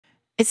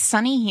It's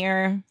sunny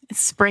here. It's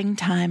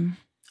springtime.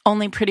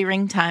 Only pretty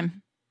ring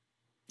time.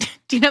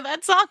 Do you know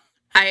that song?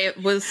 I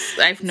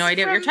have no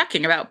idea what you're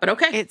talking about, but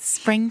okay. It's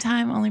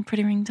springtime, only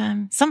pretty ring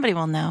time. Somebody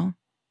will know.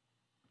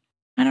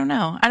 I don't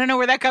know. I don't know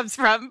where that comes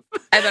from.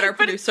 I bet our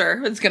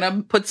producer is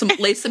going to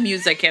lay some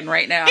music in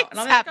right now. It's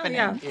happening.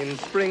 In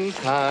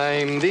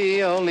springtime,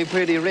 the only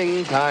pretty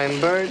ring time,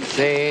 birds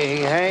sing,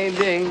 hey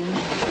ding,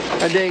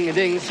 a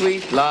ding,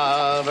 sweet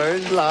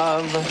lovers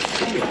love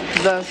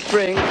the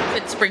spring. If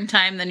it's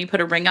springtime, then you put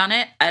a ring on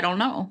it. I don't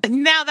know.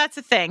 Now that's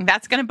a thing.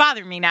 That's going to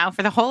bother me now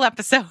for the whole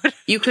episode.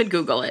 You could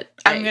Google it.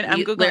 I'm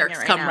Googling lyrics it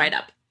right come now. right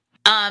up.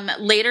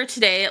 Later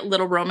today,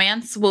 Little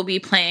Romance will be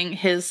playing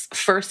his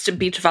first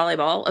beach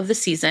volleyball of the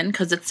season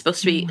because it's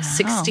supposed to be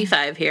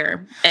 65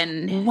 here.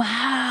 And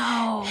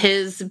wow,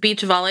 his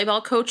beach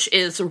volleyball coach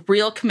is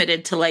real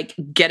committed to like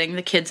getting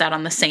the kids out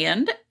on the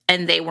sand.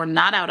 And they were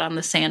not out on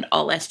the sand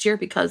all last year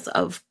because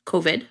of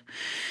COVID.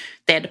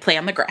 They had to play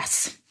on the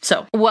grass.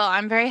 So, well,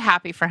 I'm very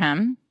happy for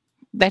him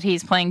that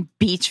he's playing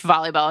beach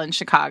volleyball in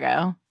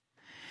Chicago,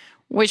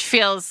 which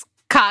feels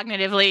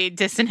cognitively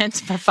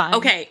dissonant, but fine.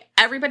 Okay,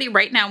 everybody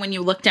right now, when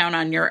you look down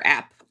on your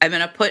app, I'm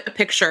going to put a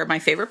picture, my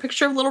favorite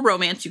picture of Little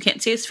Romance. You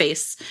can't see his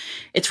face.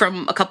 It's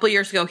from a couple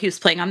years ago. He was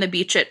playing on the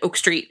beach at Oak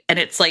Street, and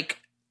it's like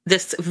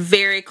this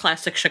very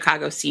classic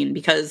Chicago scene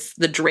because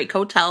the Drake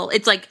Hotel,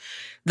 it's like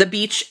the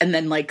beach and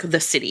then like the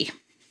city.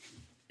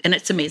 And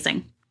it's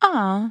amazing.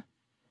 Aw.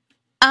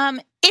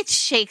 It's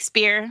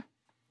Shakespeare.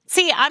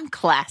 See, I'm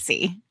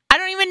classy. I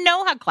don't even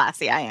know how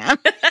classy I am.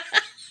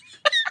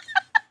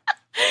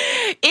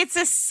 It's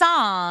a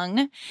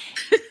song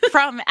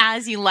from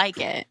As You Like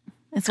It.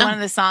 It's one of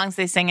the songs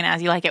they sing in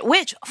As You Like It,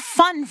 which,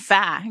 fun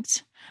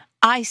fact,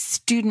 I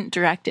student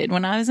directed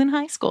when I was in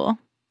high school.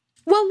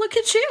 Well, look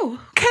at you.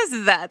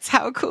 Because that's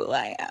how cool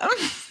I am.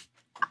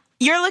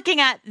 You're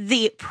looking at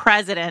the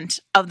president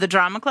of the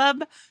drama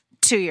club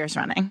 2 years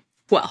running.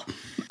 Well,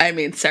 I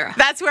mean, Sarah.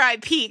 That's where I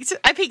peaked.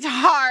 I peaked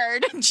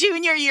hard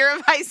junior year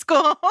of high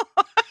school.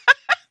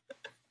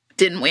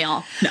 Didn't we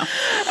all? No.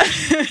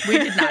 We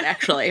did not,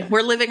 actually.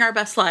 We're living our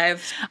best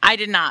lives. I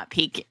did not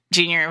peak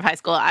junior year of high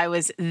school. I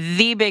was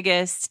the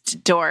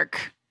biggest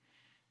dork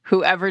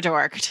who ever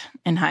dorked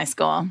in high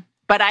school.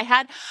 But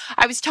I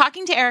was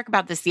talking to Eric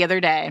about this the other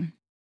day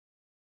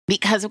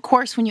because, of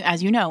course,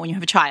 as you know, when you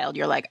have a child,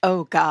 you're like,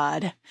 oh,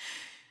 God,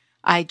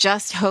 I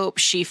just hope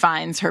she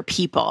finds her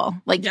people.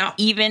 Like,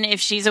 even if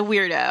she's a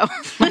weirdo,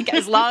 like,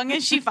 as long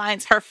as she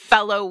finds her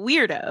fellow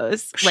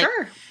weirdos, like,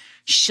 sure,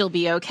 she'll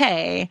be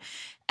okay.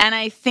 And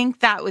I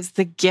think that was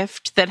the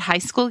gift that high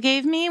school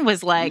gave me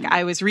was like,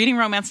 I was reading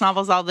romance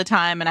novels all the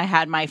time. And I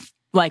had my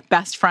like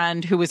best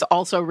friend who was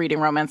also reading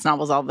romance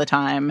novels all the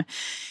time.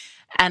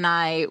 And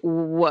I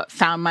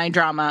found my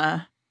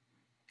drama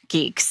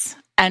geeks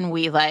and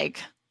we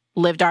like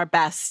lived our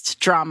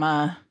best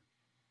drama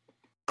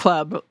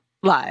club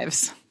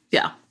lives.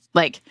 Yeah.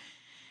 Like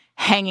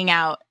hanging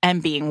out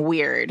and being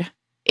weird.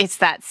 It's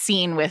that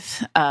scene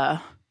with,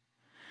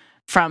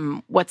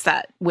 from what's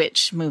that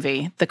witch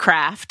movie? The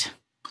Craft.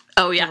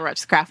 Oh, yeah.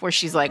 The Craft, where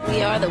she's like,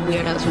 we are the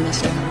weirdos,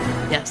 mister.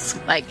 Yes.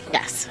 Like,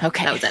 yes.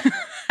 Okay. That was it.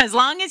 As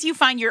long as you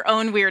find your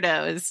own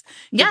weirdos,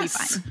 you'll be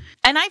fine.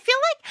 And I feel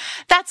like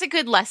that's a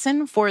good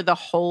lesson for the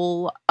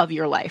whole of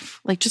your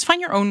life. Like, just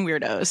find your own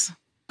weirdos.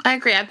 I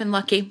agree. I've been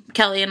lucky.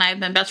 Kelly and I have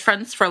been best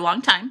friends for a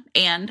long time.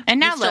 And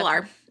now we still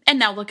are. And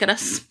now look at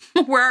us.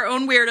 We're our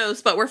own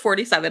weirdos, but we're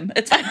 47.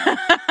 It's fine.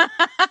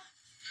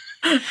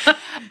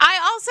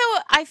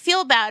 I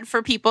feel bad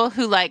for people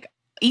who like,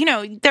 you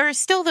know, there are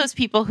still those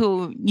people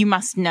who you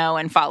must know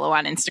and follow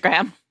on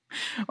Instagram.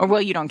 Or,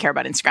 well, you don't care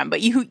about Instagram, but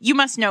you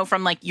must know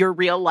from, like, your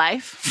real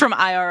life, from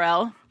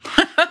IRL,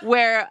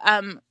 where,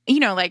 you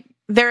know, like,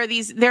 there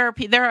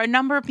are a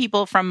number of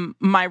people from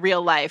my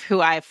real life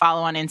who I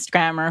follow on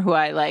Instagram or who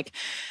I, like,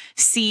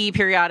 see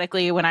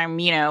periodically when I'm,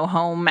 you know,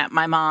 home at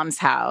my mom's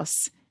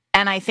house.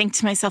 And I think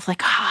to myself,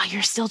 like,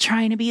 you're still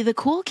trying to be the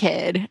cool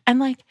kid. And,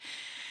 like,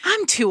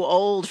 I'm too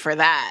old for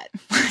that.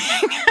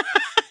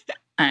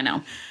 I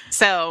know.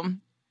 So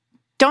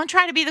don't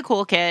try to be the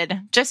cool kid.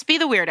 Just be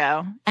the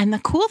weirdo. And the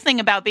cool thing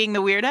about being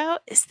the weirdo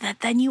is that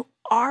then you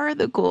are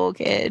the cool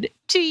kid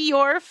to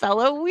your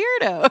fellow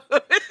weirdos.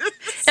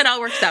 It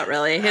all works out,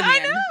 really. In the I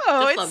end. know.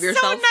 Just It's love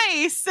yourself. so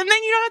nice. And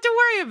then you don't have to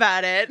worry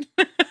about it.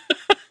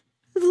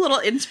 It's a little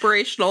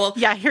inspirational.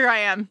 Yeah, here I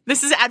am.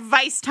 This is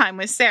advice time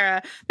with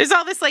Sarah. There's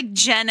all this like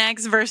Gen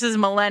X versus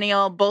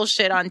millennial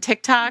bullshit on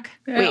TikTok.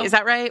 Yeah. Wait, is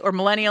that right? Or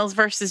millennials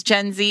versus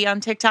Gen Z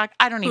on TikTok?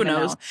 I don't even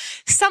know.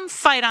 Some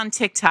fight on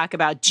TikTok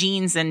about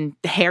jeans and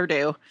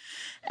hairdo.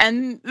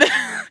 And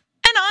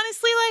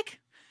honestly, like,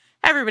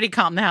 everybody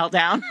calm the hell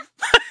down.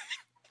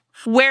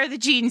 Wear the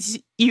jeans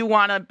you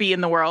want to be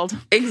in the world.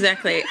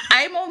 Exactly.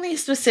 I'm only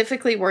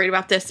specifically worried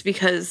about this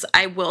because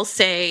I will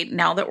say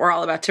now that we're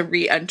all about to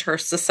re-enter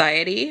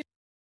society,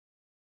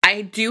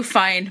 I do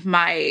find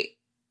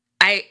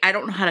I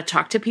don't know how to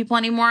talk to people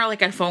anymore.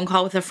 Like, I had a phone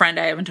call with a friend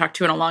I haven't talked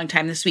to in a long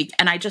time this week.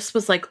 And I just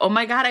was like, oh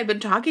my God, I've been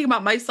talking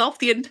about myself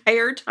the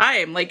entire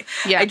time. Like,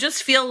 I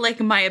just feel like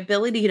my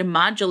ability to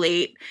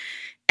modulate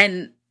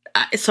and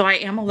So I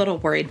am a little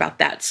worried about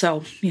that.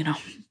 So,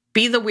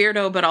 be the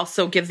weirdo, but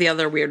also give the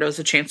other weirdos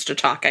a chance to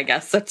talk, I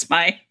guess. That's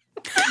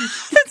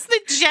the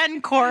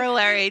Jen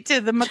corollary to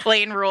the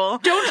McLean rule.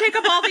 Don't take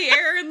up all the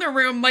air in the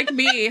room like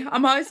me.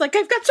 I'm always like,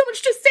 I've got so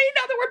much to say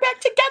now that we're back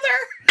together.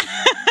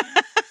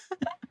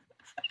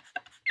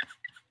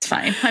 It's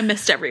fine. I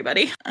missed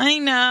everybody. I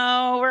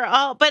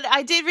know. But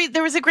I did read,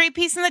 there was a great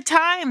piece in the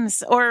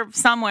Times or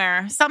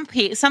somewhere,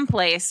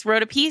 someplace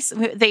wrote a piece.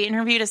 They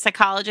interviewed a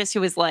psychologist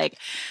who was like,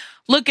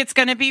 look, it's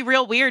going to be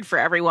real weird for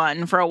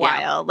everyone for a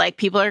while. Like,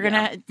 people are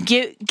going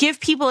to give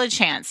people a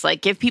chance,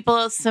 like give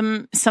people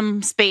some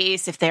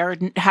space if they're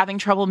having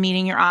trouble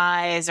meeting your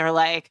eyes or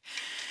like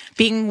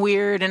being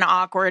weird and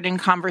awkward in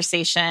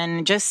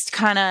conversation. Just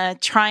kind of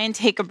try and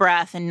take a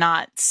breath and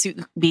not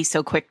be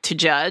so quick to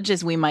judge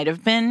as we might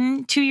have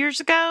been 2 years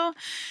ago.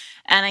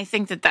 And I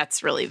think that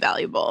that's really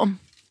valuable.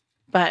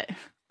 But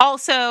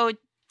also,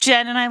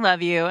 Jen and I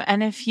love you.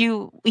 And if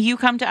you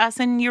come to us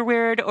and you're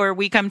weird, or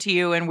we come to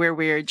you and we're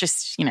weird,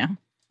 just,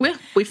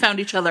 we found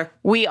each other.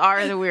 We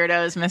are the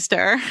weirdos,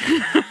 mister.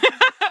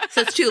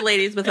 So it's two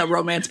ladies with a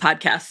romance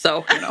podcast.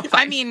 So, fine.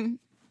 I mean,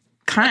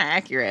 kind of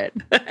accurate.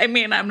 I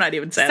mean, I'm not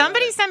even saying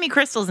somebody sent me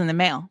crystals in the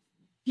mail.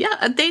 Yeah,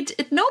 I do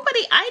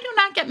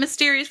not get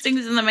mysterious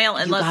things in the mail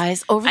unless you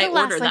guys, over the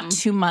last order them.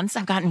 2 months,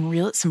 I've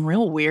gotten some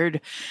real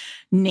weird,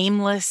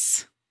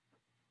 nameless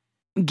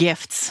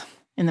gifts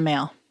in the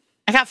mail.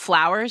 I got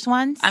flowers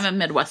once. I'm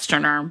a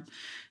Midwesterner,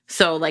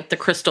 so like the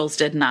crystals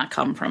did not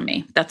come from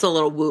me. That's a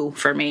little woo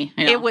for me.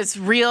 It was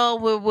real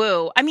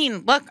woo-woo. I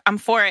mean, look, I'm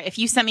for it. If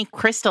you sent me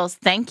crystals,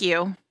 thank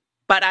you.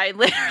 But I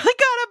literally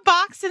got a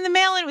box in the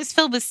mail and it was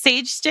filled with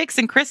sage sticks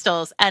and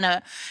crystals and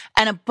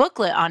a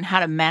booklet on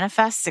how to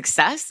manifest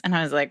success. And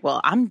I was like,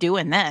 well, I'm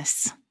doing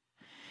this.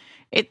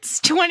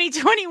 It's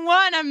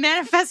 2021. I'm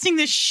manifesting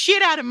the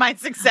shit out of my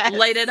success.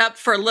 Light it up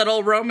for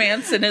little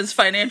romance in his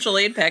financial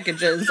aid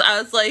packages. I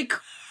was like,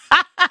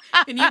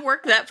 can you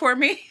work that for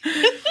me?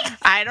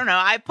 I don't know.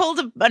 I pulled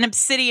an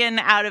obsidian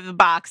out of the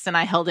box and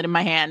I held it in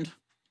my hand.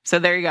 So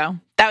there you go.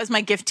 That was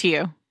my gift to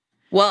you.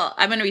 Well,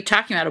 I'm going to be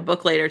talking about a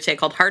book later today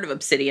called Heart of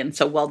Obsidian,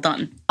 so well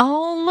done.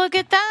 Oh, look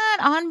at that.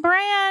 On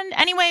brand.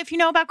 Anyway, if you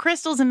know about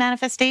crystals and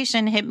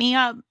manifestation, hit me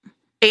up.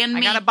 And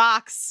I got a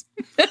box.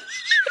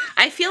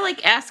 I feel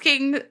like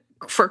asking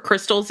for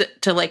crystals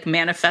to like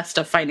manifest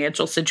a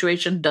financial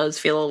situation does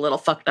feel a little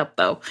fucked up,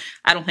 though.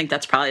 I don't think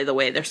that's probably the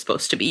way they're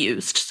supposed to be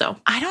used. So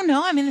I don't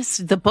know. I mean,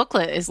 the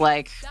booklet is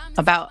like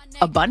about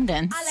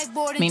abundance.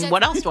 I mean,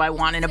 what else do I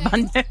want in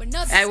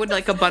abundance? I would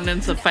like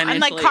abundance of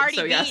financial I'm like Cardi aid,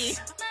 so B.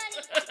 yes.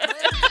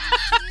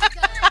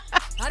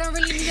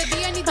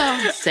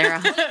 Oh,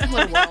 Sarah,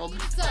 what a world.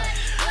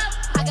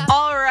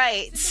 All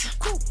right.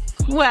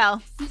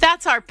 Well,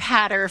 that's our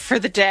patter for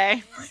the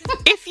day.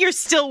 If you're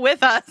still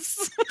with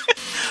us,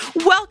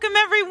 welcome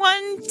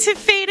everyone to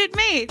Fated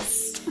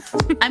Mates.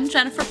 I'm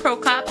Jennifer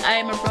Prokop. I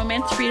am a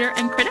romance reader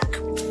and critic.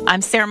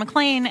 I'm Sarah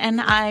McLean, and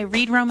I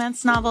read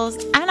romance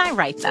novels and I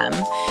write them.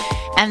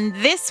 And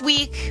this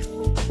week,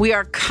 we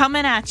are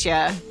coming at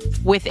you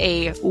with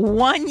a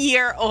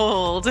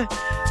 1-year-old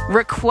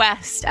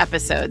request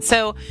episode.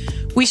 So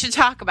we should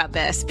talk about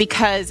this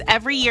because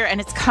every year,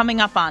 and it's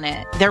coming up on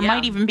it, there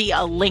might even be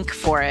a link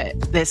for it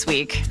this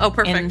week. Oh,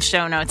 perfect. In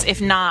show notes. If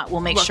not,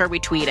 we'll make sure we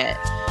tweet it.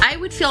 I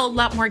would feel a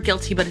lot more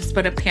guilty, but it's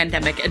been a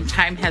pandemic and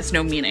time has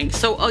no meaning.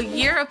 So a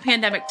year of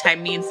pandemic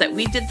time means that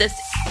we did this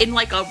in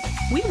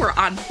we were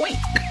on point.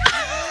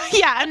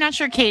 Yeah, I'm not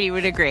sure Katie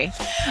would agree.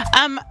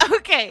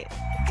 Okay.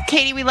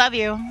 Katie, we love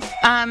you.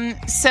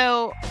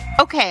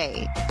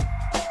 Okay.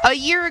 A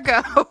year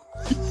ago,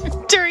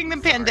 during the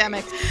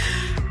pandemic,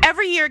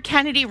 every year,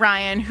 Kennedy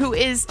Ryan, who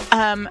is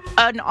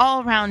an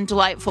all-around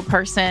delightful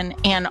person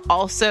and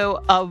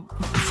also a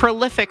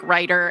prolific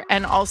writer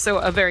and also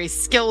a very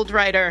skilled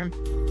writer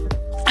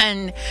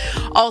and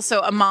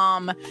also a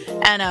mom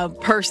and a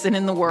person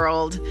in the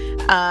world,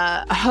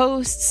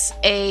 hosts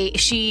a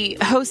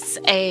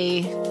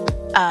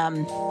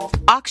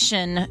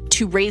auction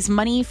to raise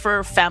money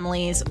for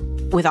families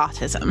with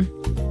autism.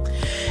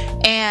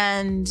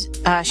 And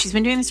she's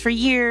been doing this for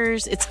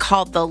years. It's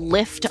called the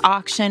Lift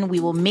Auction. We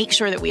will make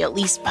sure that we at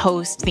least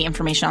post the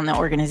information on the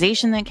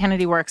organization that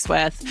Kennedy works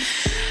with.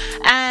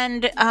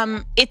 And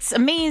it's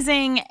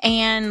amazing.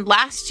 And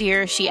last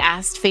year, she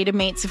asked Fated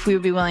Mates if we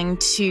would be willing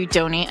to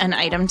donate an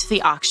item to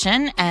the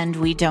auction. And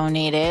we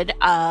donated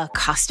a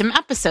custom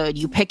episode.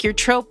 You pick your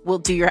trope, we'll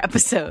do your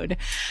episode.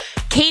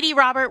 Katee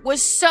Robert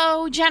was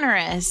so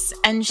generous.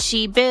 And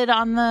she bid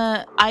on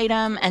the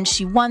item and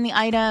she won the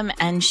item.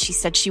 And she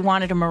said she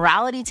wanted a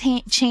morality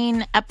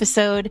chain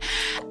episode.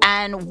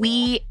 And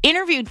we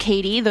interviewed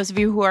Katee. Those of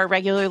you who are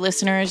regular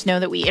listeners know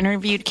that we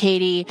interviewed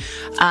Katee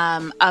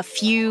a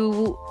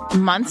few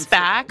months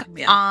back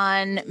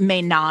on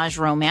Ménage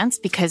Romance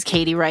because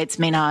Katee writes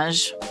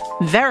Ménage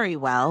very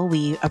well.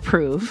 We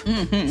approve.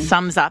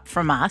 Thumbs up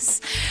from us.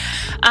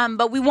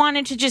 But we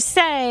wanted to just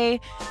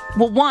say,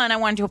 well, one, I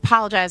wanted to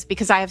apologize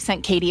because I have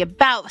sent Katee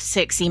about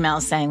 6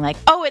 emails saying like,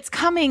 oh, it's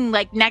coming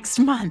like next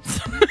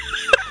month.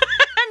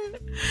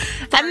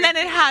 And then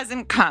it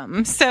hasn't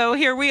come. So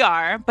here we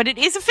are. But it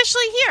is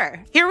officially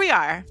here. Here we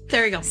are.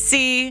 There you go.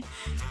 See,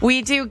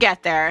 we do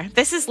get there.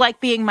 This is like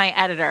being my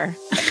editor.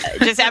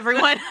 Just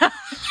everyone.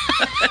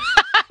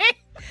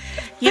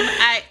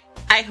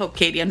 I hope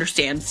Katie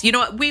understands. You know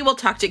what? We will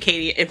talk to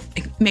Katie if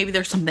maybe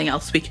there's something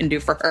else we can do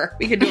for her.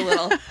 We can do a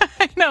little.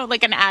 I know,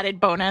 like an added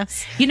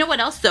bonus. You know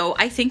what else, though?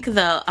 I think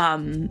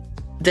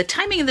the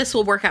timing of this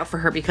will work out for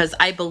her because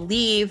I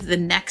believe the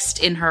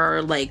next in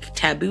her like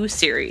Taboo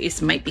series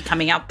might be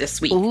coming out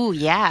this week. Ooh,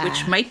 yeah.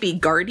 Which might be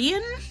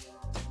Guardian.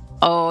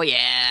 Oh,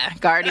 yeah.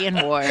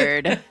 Guardian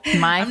Ward.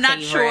 I'm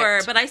not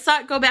sure, but I saw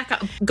it go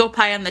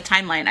by on the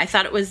timeline. I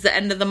thought it was the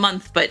end of the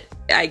month, but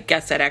I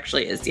guess it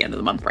actually is the end of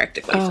the month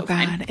practically. Oh, so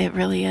God, fine. it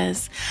really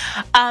is.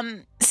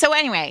 So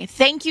anyway,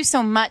 thank you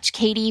so much,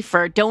 Katie,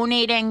 for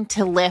donating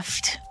to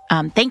Lyft.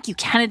 Thank you,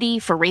 Kennedy,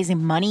 for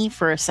raising money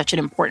for such an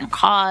important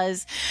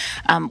cause.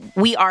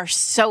 We are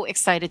so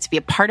excited to be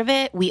a part of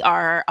it. We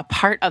are a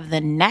part of the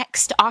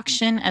next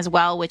auction as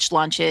well, which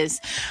launches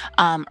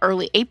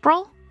early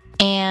April.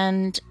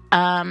 And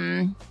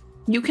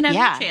you can have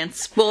your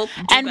chance.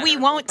 And we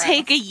won't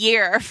take a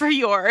year for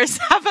yours.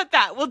 How about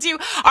that?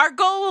 Our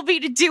goal will be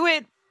to do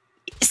it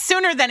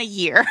sooner than a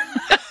year.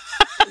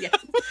 Yeah.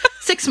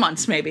 6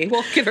 months, maybe.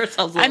 We'll give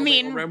ourselves a little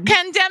wiggle room.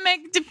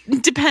 Pandemic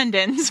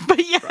dependence, but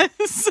yes.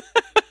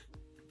 Right.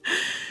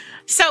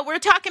 So we're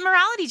talking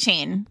morality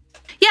chain.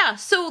 Yeah,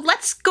 so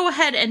let's go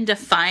ahead and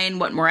define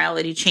what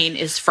morality chain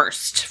is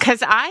first.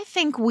 Because I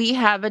think we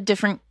have a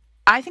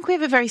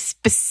very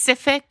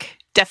specific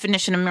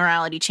definition of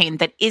morality chain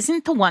that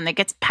isn't the one that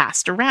gets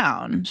passed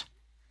around.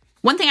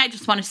 One thing I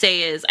just want to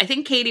say is I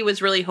think Katie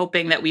was really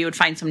hoping that we would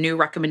find some new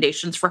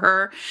recommendations for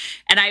her.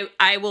 And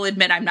I will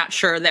admit I'm not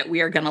sure that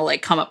we are going to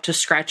like come up to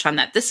scratch on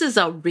that. This is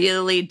a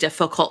really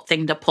difficult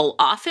thing to pull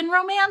off in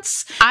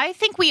romance. I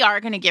think we are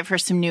going to give her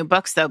some new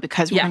books, though,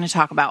 because we're going to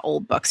talk about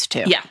old books,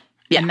 too. Yeah.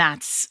 And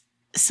that's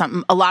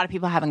something a lot of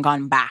people haven't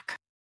gone back.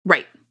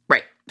 Right.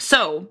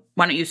 So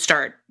why don't you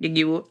start?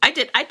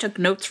 I took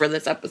notes for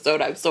this episode.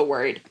 I was so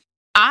worried.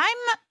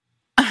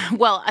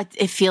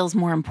 It feels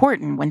more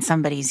important when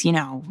somebody's, paid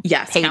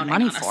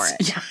money for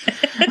it. Yeah.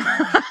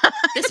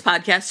 This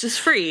podcast is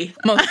free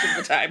most of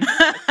the time.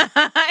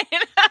 I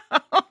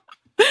know.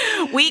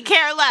 We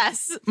care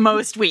less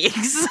most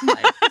weeks.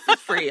 This is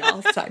free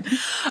all the time.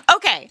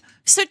 Okay.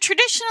 So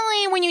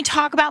traditionally, when you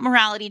talk about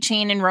morality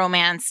chain in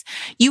romance,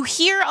 you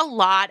hear a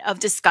lot of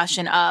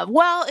discussion of,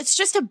 well, it's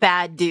just a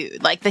bad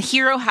dude. Like the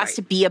hero has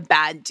to be a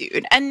bad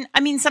dude. And I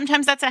mean,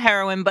 sometimes that's a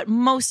heroine, but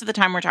most of the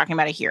time we're talking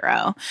about a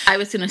hero. I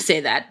was going to say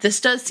that. This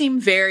does seem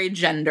very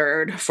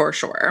gendered for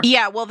sure.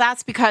 Yeah, well,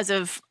 that's because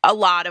of a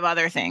lot of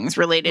other things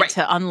related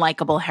to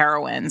unlikable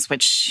heroines,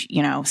 which,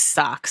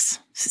 sucks.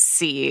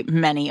 See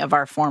many of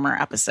our former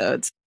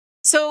episodes.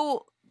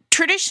 So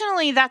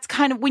traditionally, that's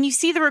kind of when you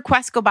see the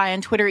request go by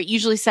on Twitter, it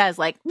usually says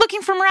like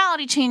looking for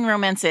morality chain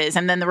romances.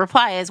 And then the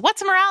reply is,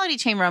 what's a morality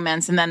chain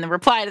romance? And then the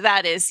reply to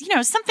that is,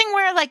 something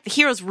where like the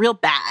hero's real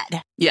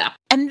bad. Yeah.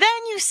 And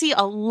then you see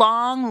a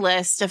long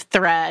list of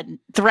threaded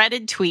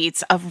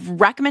tweets of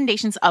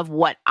recommendations of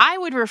what I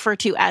would refer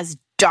to as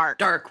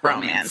dark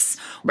romance.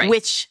 Right.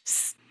 Which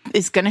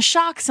is going to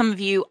shock some of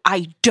you.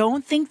 I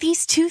don't think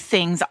these two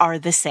things are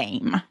the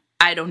same.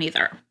 I don't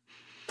either.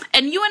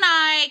 And you and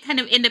I kind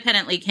of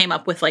independently came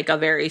up with like a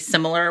very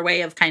similar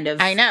way of kind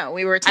of... I know.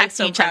 We were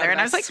texting each other and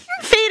I was like,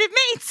 fated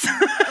mates.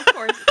 Of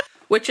course.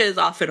 Which is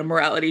often a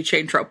morality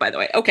chain trope, by the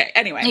way. Okay,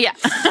 anyway. Yeah.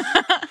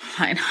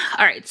 Fine.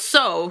 All right,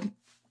 so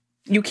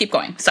you keep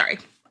going. Sorry.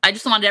 I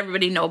just wanted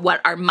everybody to know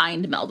what our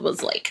mind meld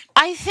was like.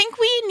 I think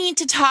we need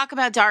to talk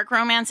about dark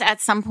romance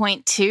at some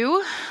point,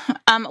 too.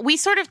 We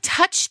sort of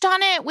touched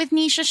on it with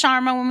Nisha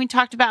Sharma when we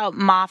talked about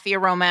mafia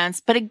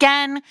romance. But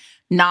again,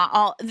 not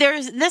all.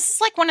 This is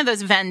like one of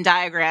those Venn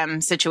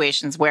diagram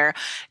situations where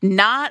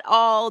not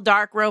all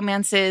mafia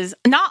romances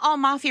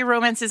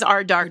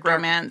are dark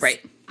romance.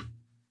 Right.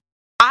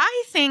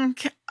 I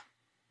think...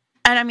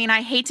 And I mean,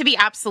 I hate to be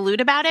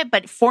absolute about it,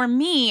 but for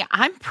me,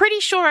 I'm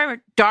pretty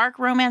sure dark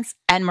romance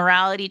and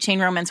morality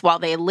chain romance, while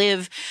they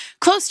live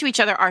close to each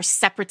other, are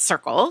separate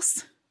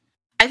circles.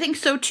 I think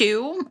so,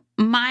 too.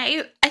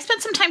 I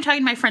spent some time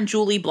talking to my friend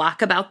Julie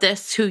Block about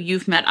this, who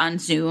you've met on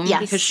Zoom.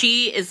 Yes. Because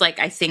she is like,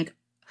 I think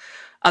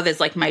of as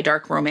like my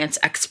dark romance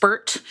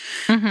expert.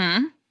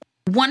 Mm-hmm.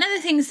 One of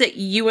the things that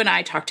you and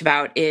I talked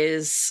about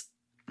is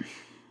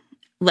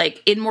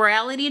like in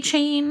morality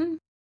chain...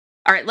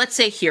 All right, let's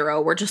say hero.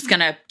 We're just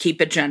going to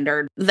keep it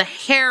gendered. The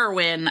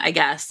heroine, I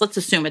guess, let's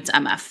assume it's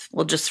MF.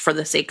 Well, just for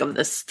the sake of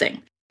this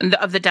thing.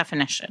 Of the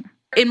definition.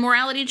 In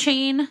morality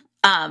chain,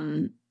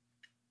 the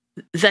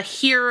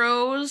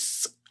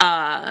hero's,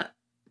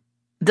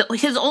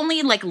 his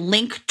only like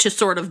link to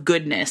sort of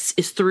goodness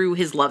is through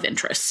his love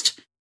interest.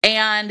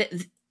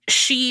 And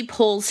she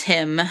pulls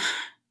him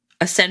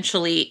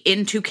essentially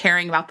into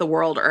caring about the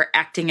world or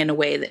acting in a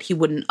way that he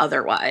wouldn't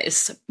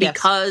otherwise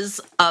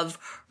because of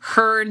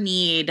her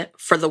need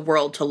for the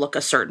world to look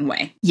a certain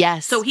way.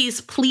 Yes. So he's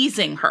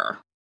pleasing her.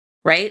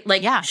 right?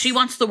 Like, Yes. she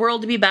wants the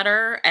world to be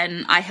better,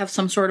 and I have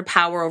some sort of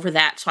power over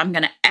that. So I'm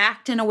going to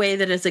act in a way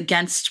that is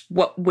against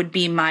what would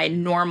be my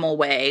normal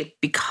way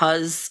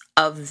because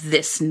of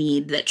this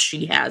need that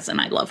she has,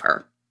 and I love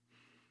her.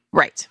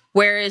 Right.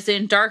 Whereas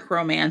in dark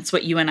romance,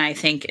 what you and I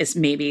think is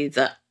maybe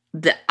the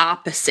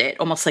opposite,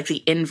 almost like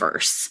the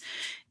inverse,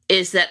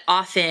 is that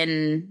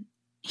often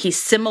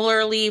he's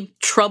similarly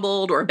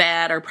troubled or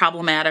bad or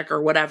problematic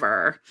or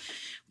whatever,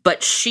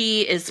 but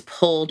she is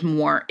pulled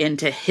more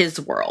into his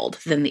world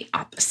than the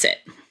opposite.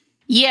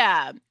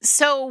 Yeah.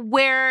 So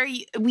where,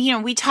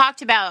 we've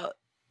talked about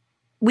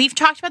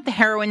The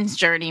Heroine's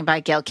Journey by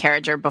Gail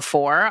Carriger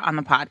before on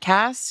the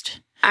podcast.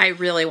 I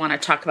really want to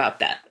talk about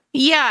that.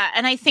 Yeah.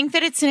 And I think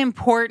that it's an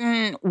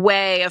important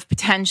way of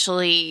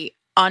potentially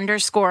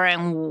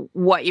underscoring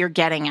what you're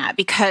getting at,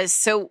 because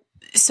so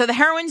The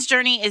Heroine's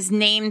Journey is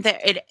named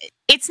that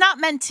it's not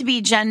meant to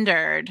be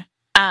gendered,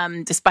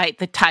 despite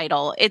the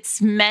title.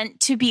 It's meant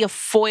to be a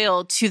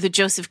foil to the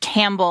Joseph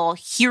Campbell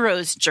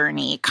hero's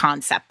journey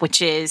concept,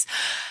 which is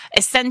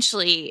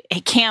essentially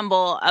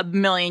Campbell a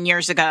million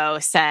years ago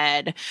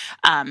said,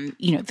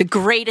 the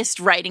greatest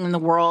writing in the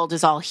world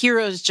is all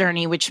hero's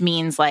journey, which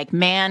means like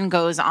man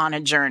goes on a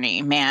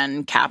journey,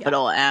 man,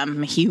 capital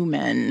M,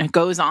 human,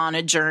 goes on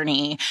a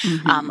journey,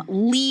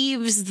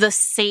 leaves the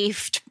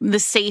safe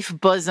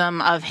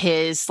bosom of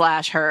his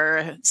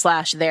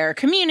 /her/their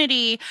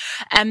community,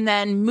 and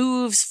then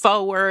moves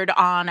forward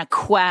on a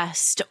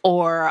quest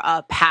or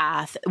a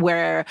path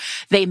where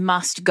they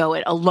must go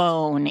it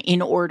alone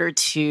in order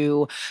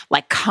to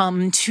like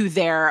come to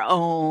their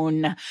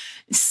own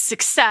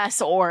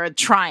success or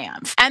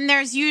triumph. And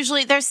there's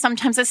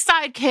sometimes a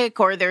sidekick,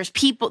 or there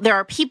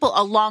are people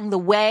along the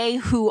way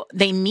who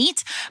they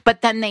meet,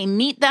 but then they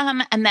meet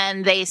them and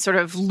then they sort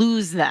of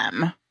lose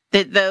them.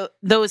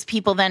 Those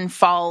people then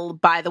fall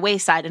by the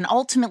wayside. And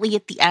ultimately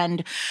at the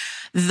end,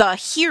 the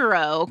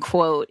hero,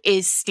 quote,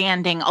 is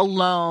standing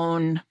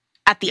alone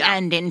at the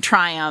end in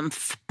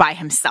triumph by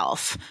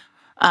himself,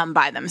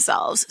 by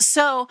themselves.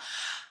 So,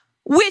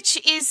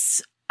 which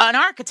is an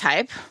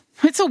archetype.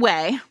 It's a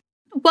way.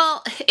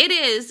 Well, it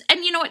is.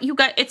 And you know what,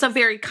 it's a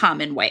very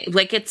common way.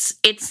 Like it's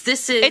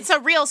a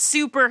real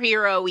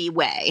superhero-y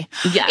way.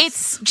 Yes.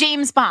 It's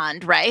James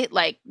Bond, right?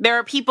 Like there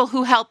are people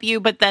who help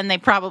you, but then they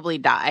probably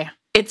die.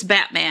 It's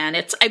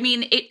Batman.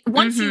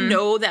 Once you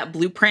know that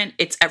blueprint,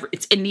 it's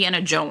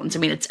Indiana Jones. I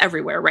mean, it's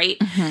everywhere, right?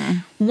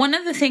 Mm-hmm. One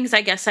of the things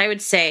I guess I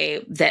would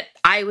say that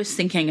I was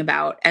thinking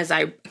about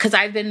because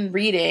I've been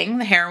reading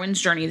The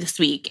Heroine's Journey this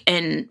week,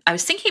 and I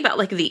was thinking about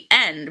like the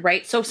end,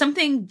 right? So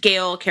something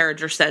Gail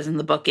Carriger says in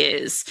the book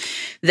is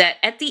that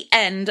at the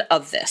end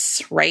of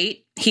this,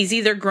 right, he's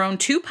either grown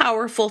too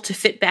powerful to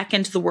fit back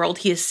into the world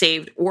he has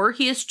saved, or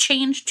he has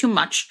changed too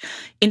much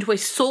into a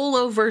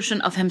solo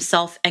version of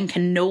himself and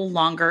can no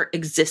longer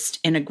exist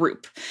in a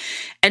group.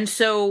 And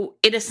so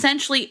it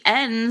essentially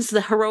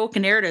the heroic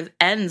narrative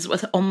ends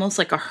with almost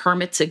like a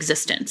hermit's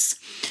existence.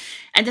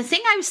 And the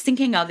thing I was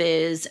thinking of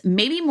is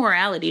maybe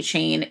Morality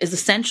Chain is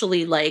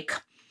essentially like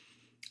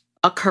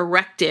a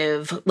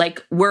corrective,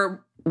 like we're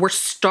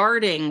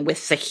starting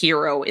with the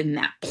hero in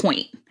that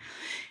point.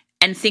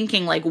 And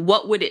thinking like,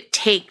 what would it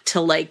take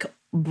to like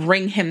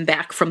bring him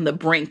back from the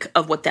brink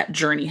of what that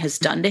journey has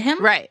done to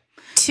him? Right.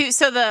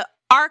 So the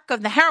arc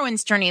of the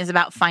heroine's journey is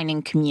about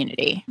finding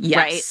community, yes.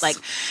 Right? Like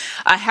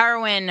a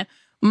heroine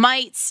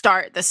might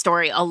start the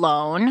story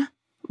alone,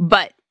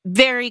 but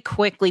very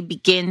quickly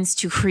begins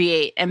to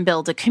create and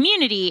build a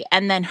community.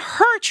 And then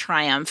their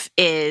triumph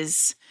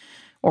is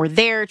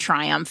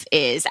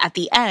at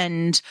the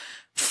end,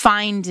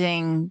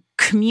 finding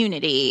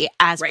community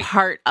as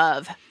part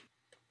of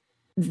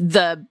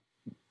the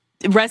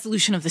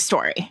resolution of the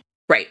story.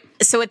 Right.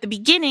 So at the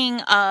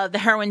beginning of the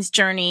heroine's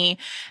journey,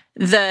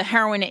 the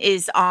heroine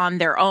is on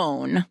their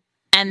own.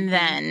 And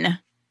then,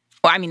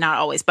 well, I mean, not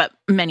always, but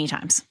many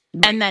times.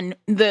 Right. And then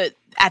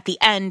at the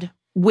end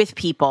with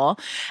people,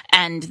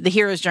 and the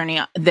hero's journey,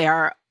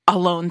 they're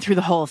alone through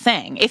the whole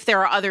thing. If there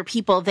are other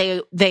people,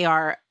 they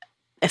are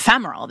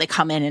ephemeral. They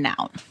come in and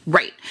out.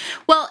 Right.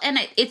 Well, and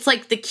it's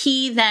like the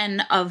key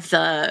then of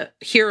the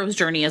hero's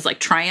journey is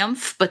like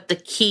triumph, but the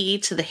key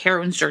to the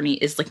heroine's journey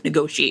is like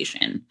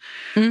negotiation,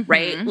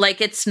 right? Like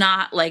it's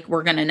not like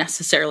we're going to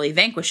necessarily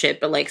vanquish it,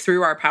 but like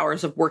through our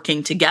powers of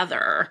working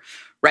together,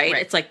 right?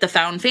 It's like the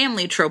found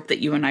family trope that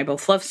you and I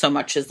both love so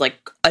much is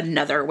like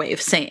another way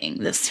of saying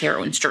this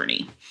heroine's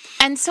journey.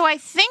 And so I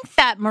think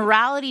that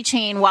morality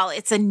chain, while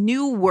it's a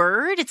new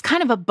word, it's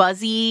kind of a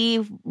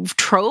buzzy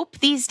trope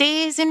these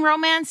days in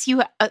romance.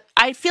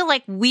 I feel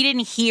like we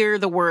didn't hear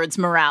the words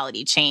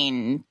morality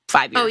chain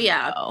 5 years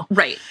ago.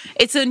 Right.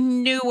 It's a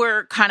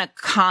newer kind of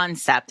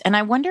concept. And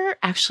I wonder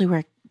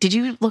actually did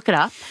you look it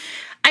up?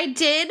 I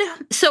did.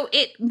 So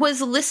it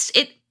was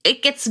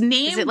it gets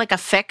named. Is it like a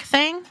fic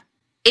thing?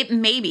 It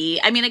may be.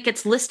 I mean, it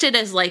gets listed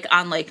as like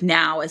on like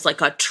now as like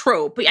a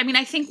trope. I mean,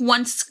 I think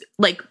once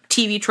like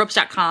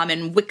tvtropes.com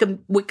and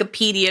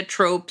Wikipedia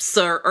tropes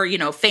or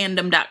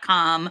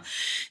fandom.com.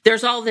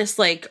 There's all this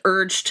like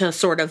urge to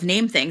sort of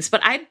name things, but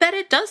I bet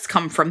it does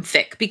come from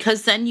fic,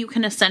 because then you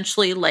can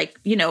essentially like,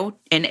 in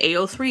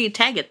AO3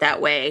 tag it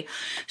that way.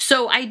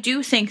 So I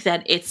do think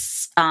that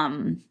it's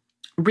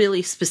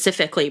really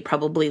specifically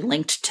probably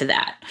linked to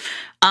that.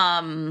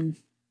 I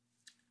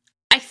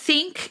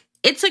think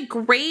it's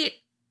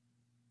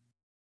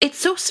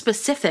so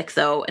specific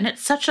though, and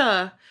it's such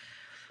a,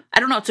 I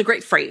don't know, it's a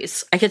great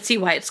phrase. I could see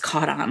why it's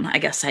caught on, I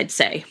guess I'd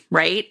say,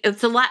 right?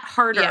 It's a lot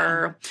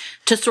harder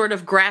to sort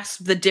of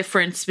grasp the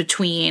difference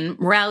between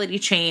morality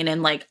chain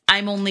and like,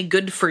 I'm only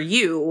good for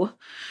you,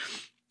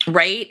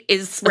 right?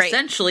 Is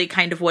essentially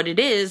kind of what it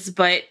is,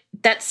 but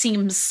that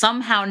seems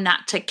somehow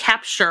not to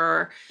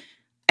capture,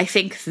 I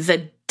think,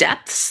 the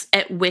depths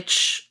at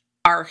which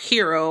our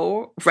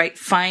hero, right,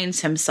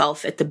 finds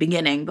himself at the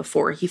beginning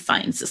before he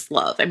finds this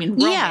love. I mean,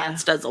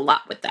 romance does a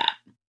lot with that.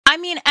 I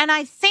mean, and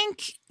I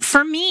think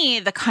for me,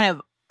 the kind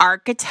of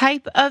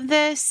archetype of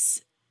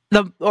this,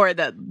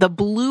 the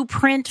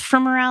blueprint for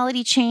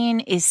morality chain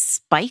is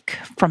Spike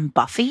from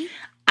Buffy.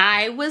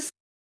 I was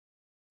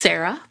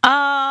Sarah.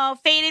 Oh,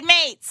 Fated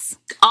Mates.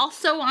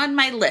 Also on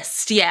my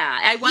list, yeah.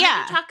 I wanted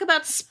to talk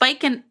about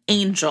Spike and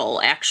Angel,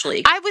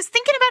 actually. I was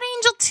thinking about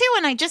Angel too,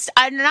 and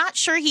I'm not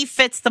sure he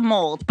fits the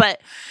mold,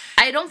 but...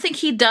 I don't think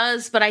he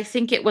does, but I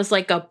think it was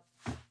like a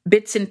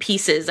bits and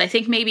pieces. I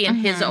think maybe in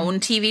his own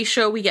TV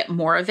show we get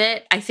more of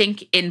it. I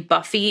think in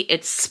Buffy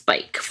it's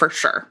Spike for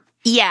sure.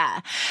 Yeah.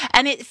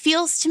 And it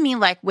feels to me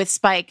like with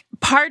Spike,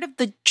 part of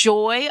the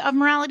joy of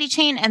morality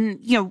chain, and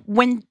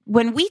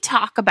when we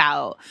talk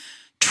about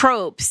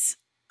tropes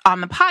on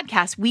the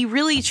podcast, we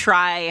really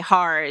try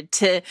hard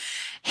to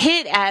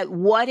hit at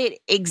what it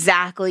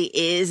exactly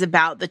is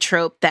about the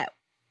trope that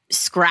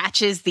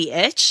scratches the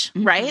itch,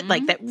 right?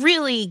 Like that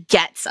really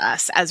gets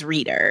us as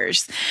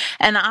readers.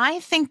 And I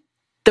think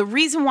the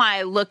reason why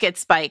I look at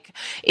Spike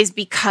is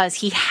because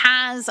he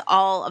has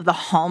all of the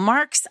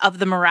hallmarks of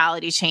the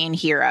morality chain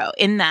hero,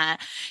 in that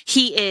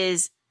he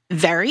is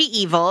very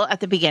evil at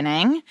the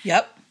beginning.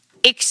 Yep.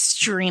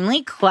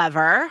 Extremely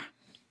clever,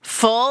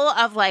 full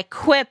of like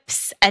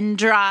quips and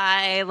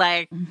dry,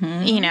 like,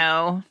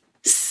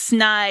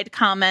 snide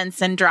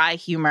comments and dry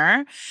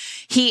humor.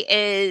 He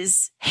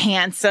is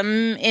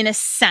handsome in a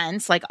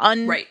sense, like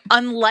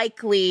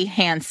unlikely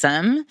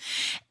handsome.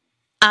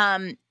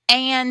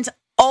 And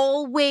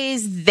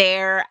always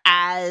there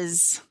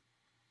as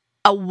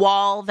a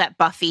wall that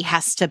Buffy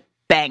has to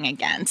bang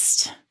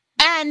against.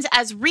 And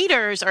as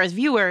readers or as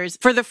viewers,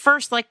 for the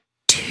first like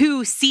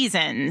 2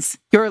 seasons,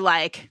 you're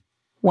like,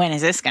 when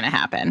is this going to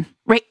happen?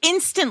 Right?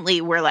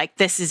 Instantly, we're like,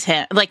 this is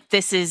him. Like,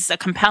 this is a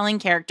compelling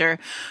character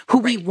who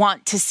we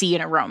want to see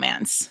in a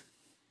romance.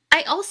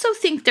 I also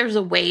think there's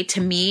a way,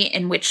 to me,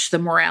 in which the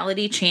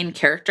morality chain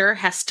character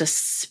has to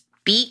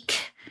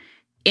speak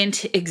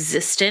into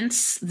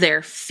existence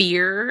their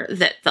fear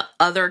that the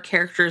other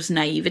character's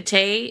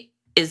naivete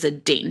is a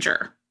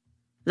danger.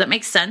 Does that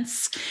make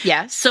sense?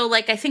 Yes. So,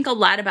 like, I think a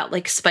lot about,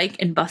 like, Spike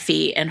and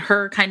Buffy and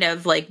her kind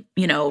of, like,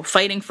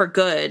 fighting for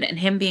good, and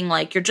him being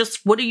like,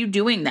 what are you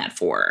doing that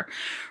for?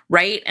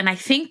 Right? And I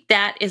think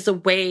that is a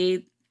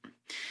way,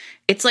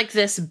 it's like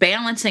this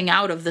balancing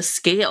out of the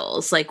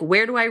scales. Like,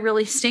 where do I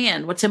really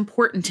stand? What's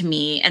important to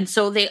me? And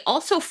so they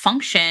also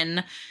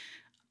function,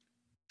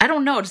 I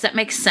don't know, does that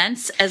make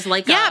sense? As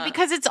like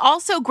because it's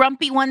also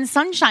Grumpy One,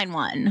 Sunshine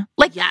One.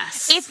 Like,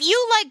 yes. If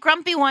you like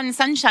Grumpy One,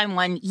 Sunshine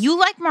One, you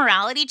like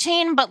morality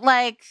chain, but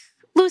like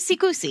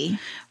loosey-goosey.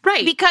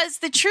 Right. Because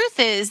the truth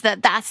is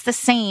that that's the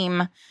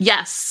same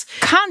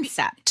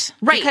concept.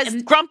 Right.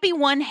 Because Grumpy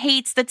One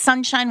hates that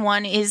Sunshine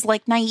One is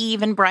like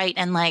naive and bright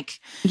and like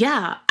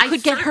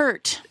could get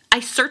hurt. I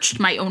searched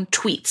my own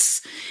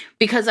tweets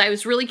because I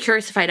was really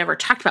curious if I'd ever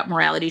talked about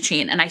morality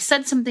chain. And I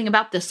said something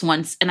about this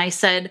once. And I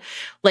said,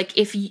 like,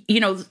 if,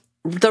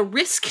 the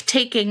risk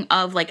taking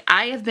of like,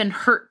 I have been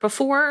hurt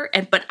before,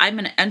 but I'm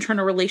going to enter in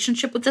a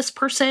relationship with this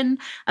person.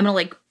 I'm going to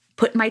like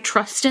put my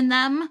trust in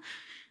them.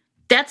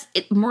 That's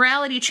it.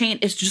 Morality chain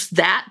is just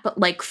that, but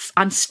like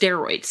on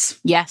steroids.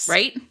 Yes.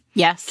 Right?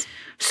 Yes.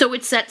 So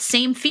it's that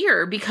same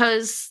fear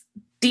because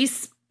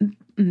these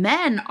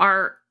men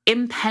are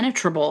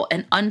impenetrable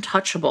and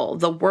untouchable.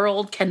 The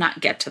world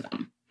cannot get to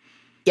them.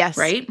 Yes.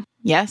 Right?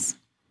 Yes.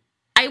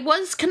 I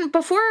was,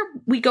 before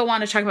we go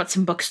on to talk about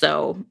some books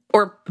though,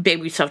 or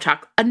Baby Self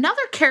Talk,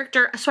 another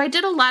character, so I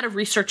did a lot of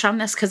research on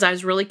this because I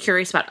was really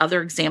curious about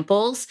other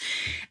examples.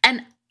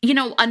 And,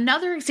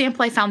 another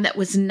example I found that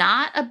was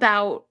not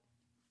about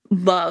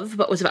love,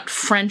 but was about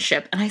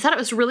friendship, and I thought it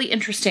was really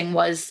interesting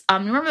was,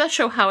 remember that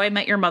show How I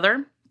Met Your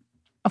Mother?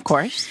 Of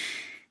course.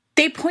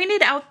 They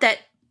pointed out that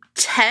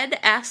Ted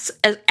acts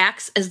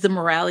as the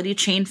morality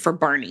chain for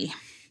Barney.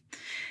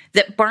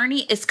 That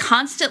Barney is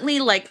constantly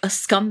like a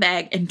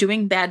scumbag and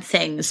doing bad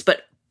things,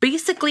 but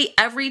basically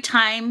every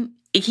time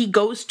he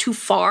goes too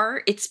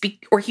far,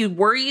 or he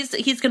worries that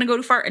he's going to go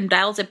too far and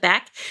dials it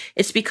back,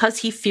 it's because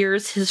he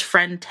fears his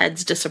friend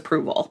Ted's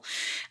disapproval.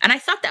 And I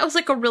thought that was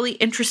like a really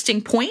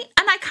interesting point,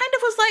 and I kind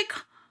of was like,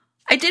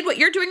 I did what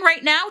you're doing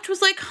right now, which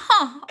was like,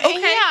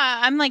 okay.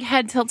 Yeah, I'm like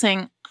head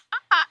tilting.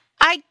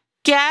 I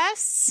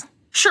guess.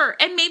 Sure,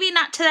 and maybe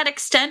not to that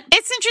extent.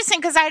 It's interesting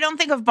because I don't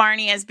think of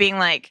Barney as being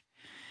like,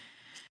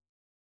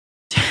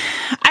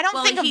 I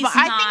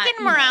think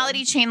in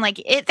morality chain,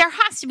 like there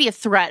has to be a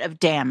threat of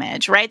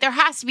damage, right? There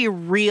has to be a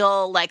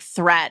real like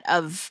threat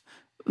of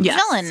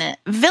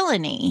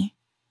villainy.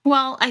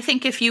 Well, I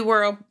think if you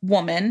were a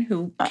woman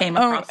who came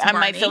across Barney, I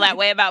might feel that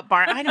way about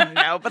Barney. I don't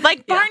know, but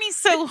like Barney's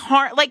so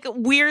hard, like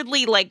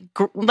weirdly, like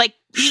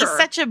he's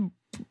such a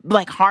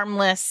like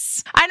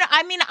harmless.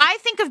 I mean, I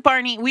think of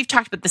Barney. We've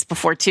talked about this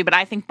before too, but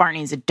I think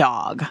Barney's a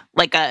dog,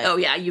 like a. Oh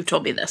yeah, you've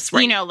told me this,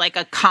 right? You know, like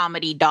a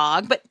comedy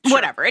dog, but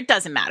whatever. It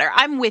doesn't matter.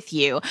 I'm with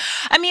you.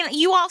 I mean,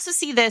 you also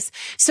see this.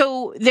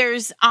 So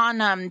there's on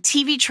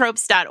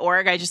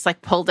tvtropes.org. I just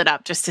like pulled it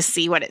up just to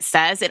see what it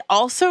says. It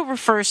also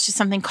refers to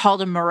something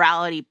called a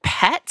morality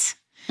pet.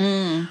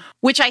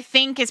 Which I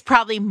think is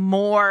probably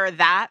more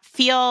that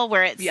feel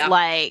where it's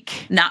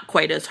like not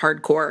quite as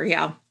hardcore.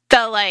 Yeah.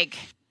 The like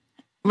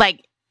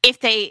if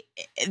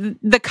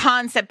the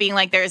concept being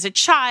like there's a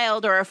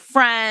child or a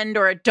friend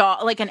or a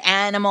dog, like an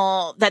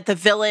animal that the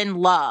villain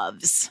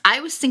loves. I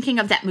was thinking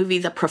of that movie,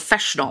 The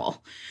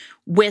Professional,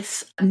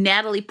 with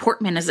Natalie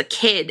Portman as a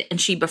kid, and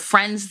she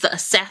befriends the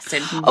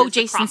assassin.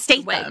 Jason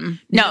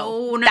Statham.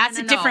 No, that's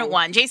a different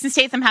one. Jason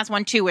Statham has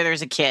one too where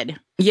there's a kid.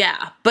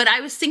 Yeah, but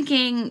I was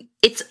thinking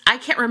I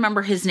can't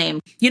remember his name.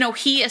 You know,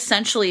 he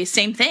essentially,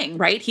 same thing,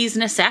 right? He's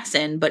an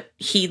assassin, but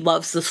he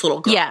loves this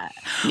little girl. Yeah.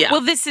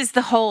 Well, this is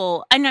the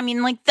whole, and I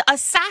mean, like the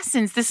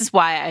assassins, this is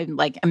why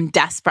I'm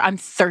desperate. I'm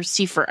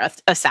thirsty for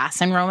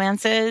assassin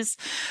romances.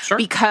 Sure.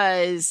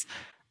 Because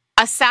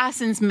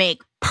assassins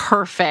make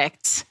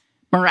perfect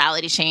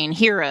morality chain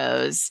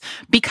heroes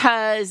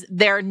because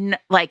they're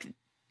like,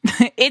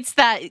 it's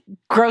that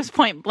Gross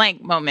Point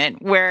Blank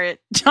moment where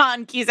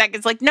John Cusack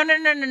is like, no,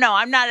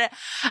 I'm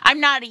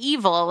not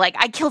evil. Like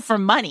I kill for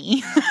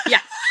money.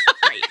 Yeah.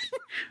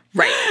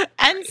 Right.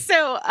 And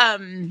so,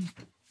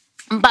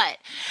 but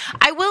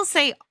I will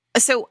say,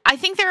 so I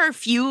think there are a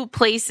few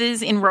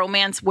places in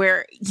romance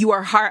where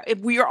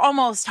we are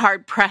almost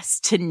hard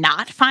pressed to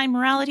not find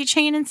morality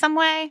chain in some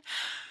way.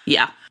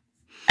 Yeah.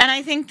 And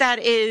I think that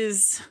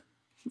is,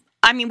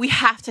 I mean, we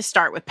have to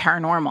start with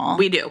paranormal.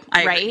 We do.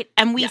 I right? agree.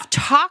 And we've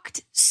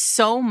talked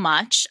so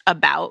much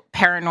about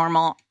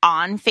paranormal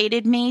on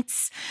Fated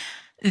Mates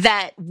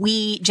that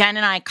Jen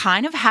and I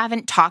kind of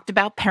haven't talked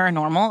about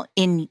paranormal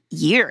in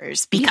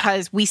years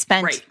because we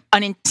spent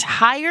an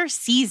entire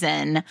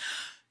season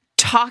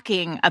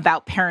talking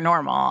about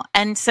paranormal.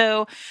 And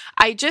so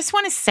I just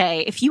want to say,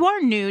 if you are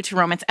new to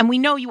romance, and we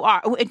know you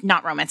are,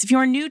 not romance, if you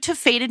are new to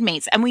Fated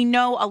Mates, and we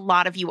know a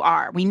lot of you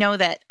are, we know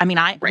that, I mean,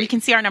 we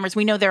can see our numbers.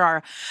 We know there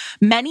are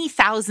many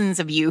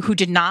thousands of you who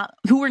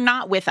were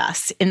not with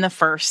us in the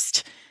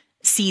first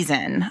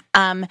season.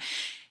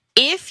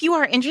 If you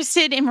are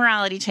interested in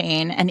morality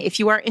chain, and if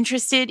you are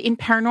interested in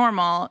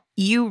paranormal,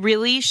 you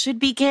really should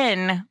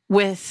begin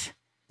with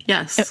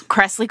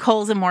Cressley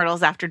Cole's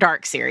Immortals After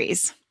Dark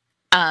series.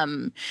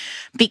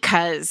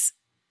 Because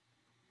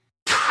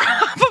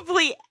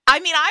probably, I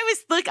mean,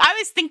 I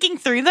was thinking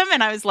through them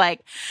and I was like,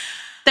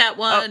 that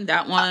one.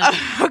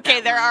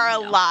 Okay, there are a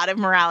lot of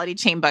morality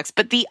chain books,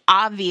 but the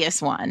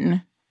obvious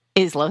one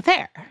is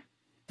Lothair.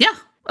 Yeah,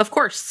 of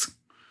course.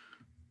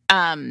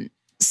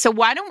 So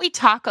why don't we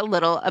talk a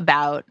little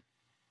about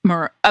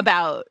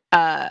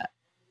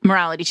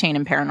morality chain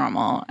and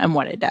paranormal and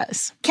what it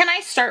does? Can I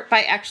start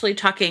by actually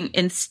talking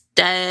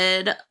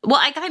instead? Well,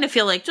 I kind of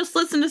feel like just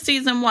listen to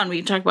season 1. We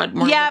can talk about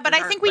more. Yeah, but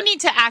I think we need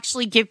to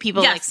actually give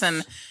people like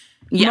some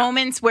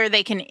moments where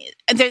they can.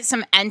 There's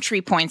some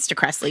entry points to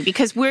Cressley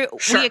because we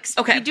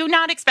do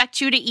not expect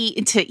you to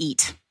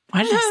eat.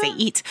 Why did I say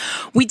eat?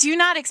 We do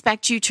not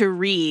expect you to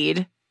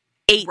read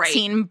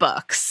 18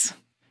 books.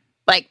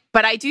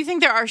 But I do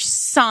think there are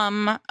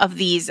some of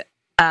these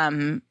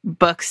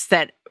books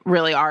that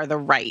really are the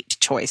right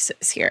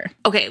choices here.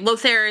 Okay,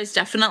 Lothair is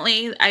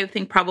definitely, I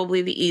think,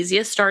 probably the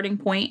easiest starting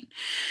point.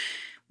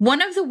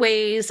 One of the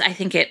ways I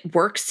think it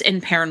works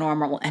in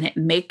paranormal, and it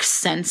makes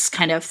sense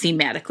kind of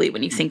thematically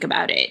when you think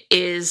about it,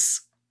 is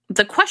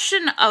the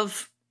question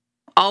of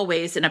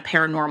always in a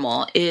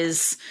paranormal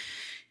is,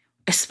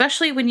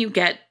 especially when you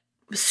get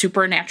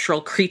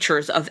supernatural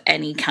creatures of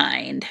any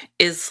kind,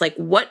 is like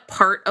what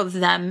part of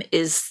them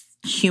is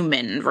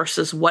human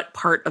versus what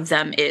part of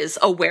them is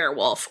a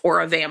werewolf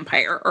or a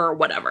vampire or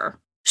whatever.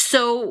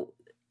 So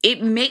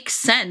it makes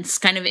sense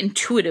kind of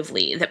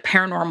intuitively that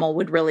paranormal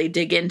would really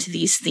dig into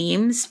these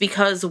themes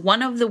because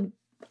one of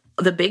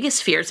the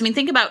biggest fears, I mean,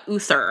 think about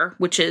Uther,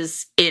 which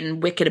is in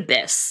Wicked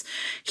Abyss.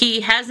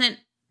 He's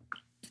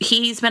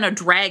been a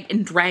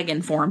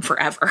dragon form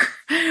forever,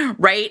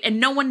 right? And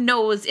no one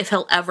knows if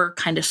he'll ever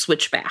kind of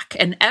switch back.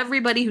 And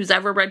everybody who's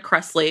ever read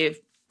Cressley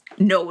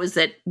knows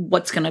that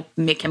what's going to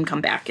make him come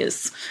back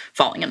is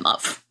falling in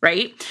love,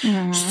 right?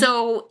 Mm-hmm.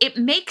 So it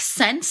makes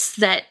sense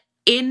that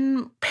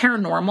in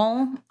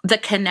paranormal, the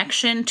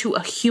connection to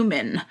a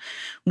human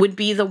would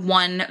be the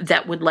one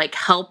that would like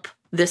help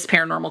this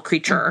paranormal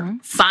creature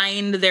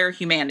find their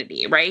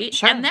humanity, right?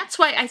 Sure. And that's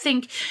why I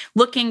think,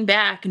 looking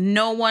back,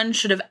 no one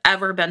should have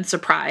ever been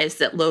surprised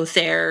that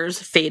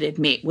Lothair's fated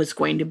mate was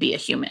going to be a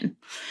human.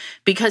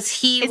 Because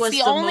he was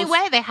the only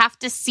way. They have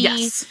to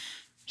see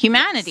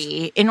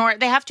humanity in order.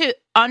 They have to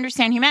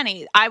understand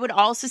humanity. I would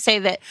also say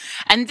that,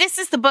 and this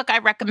is the book I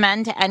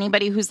recommend to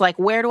anybody who's like,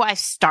 where do I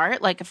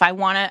start? Like, if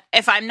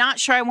I'm not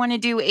sure I want to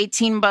do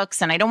 18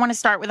 books and I don't want to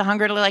start with A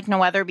Hunger Like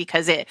No Other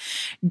because it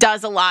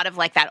does a lot of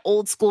like that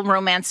old school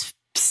romance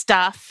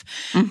stuff.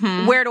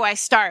 Where do I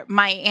start?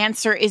 My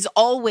answer is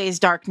always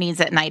Dark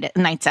Needs at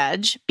Night's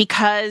Edge,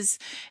 because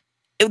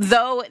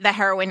though the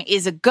heroine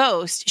is a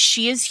ghost,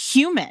 she is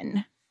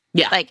human.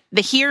 Yeah. Like,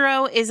 the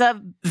hero is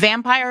a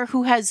vampire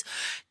who has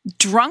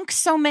drunk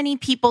so many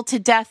people to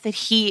death that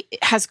he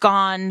has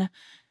gone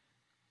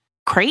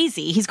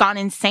crazy. He's gone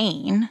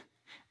insane.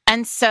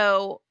 And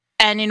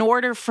in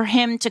order for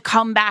him to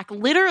come back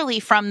literally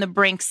from the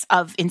brinks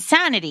of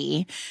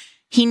insanity,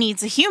 he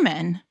needs a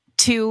human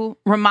to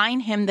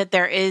remind him that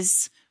there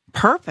is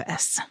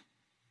purpose.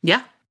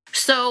 Yeah.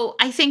 So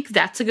I think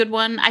that's a good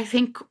one. I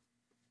think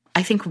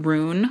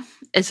Rune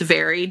is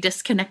very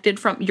disconnected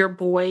from your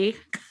boy.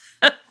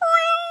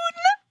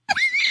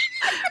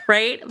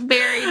 Right?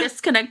 Very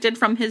disconnected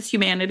from his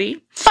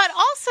humanity. But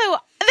also,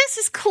 this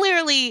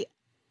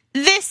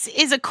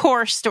is a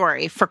core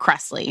story for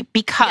Cressley,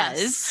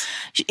 because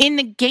in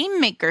the Game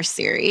Maker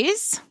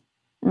series,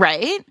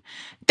 right,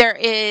 there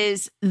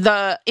is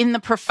in the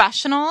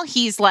Professional,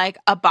 he's like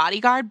a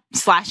bodyguard /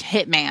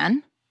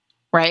 hitman,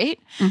 right?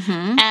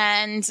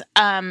 And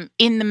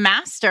in the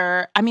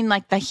Master, I mean,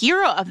 like, the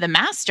hero of the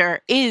Master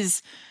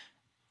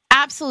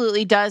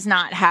absolutely does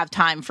not have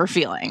time for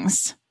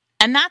feelings.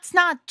 And that's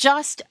not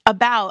just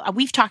about,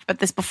 we've talked about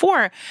this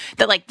before,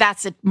 that like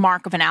that's a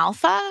mark of an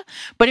alpha.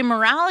 But in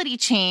Morality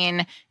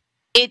Chain,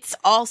 it's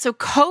also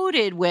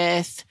coded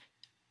with,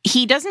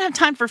 he doesn't have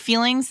time for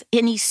feelings,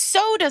 and he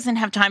so doesn't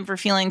have time for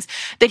feelings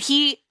that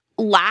he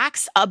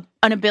lacks an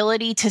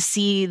ability to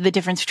see the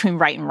difference between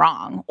right and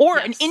wrong, or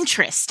an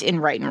interest in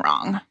right and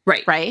wrong.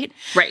 Right. Right?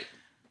 Right.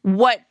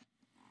 What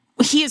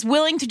he is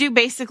willing to do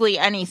basically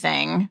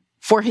anything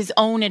for his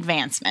own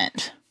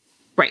advancement.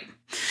 Right.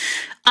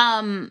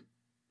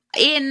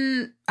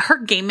 In her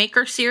Game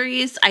Maker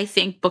series, I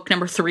think book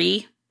number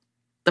 3,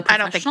 The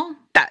Professional. I don't think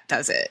that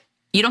does it.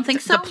 You don't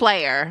think so? The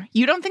Player.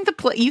 You don't think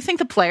you think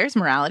the Player's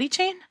Morality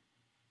Chain?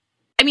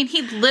 I mean,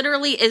 he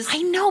literally is.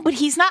 I know, but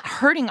he's not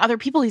hurting other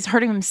people. He's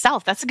hurting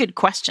himself. That's a good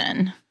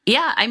question.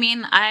 Yeah, I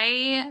mean,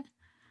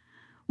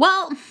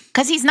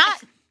 because he's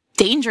not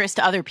dangerous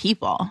to other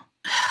people.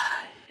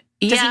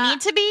 Does he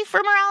need to be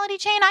for Morality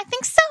Chain? I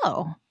think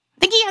so.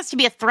 I think he has to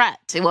be a threat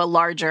to a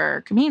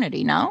larger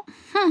community, no?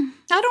 I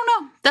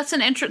don't know.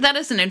 That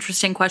is an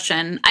interesting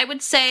question. I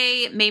would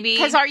say maybe...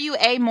 Because are you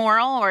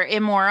amoral or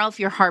immoral if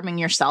you're harming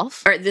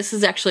yourself? All right, this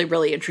is actually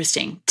really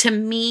interesting. To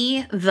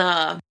me,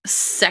 the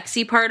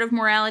sexy part of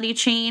Morality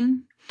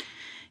Chain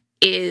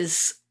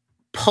is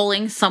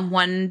pulling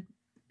someone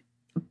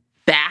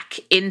back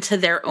into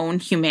their own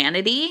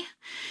humanity.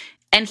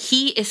 And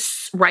he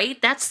is, right?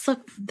 That's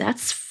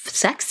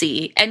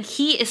sexy. And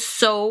he is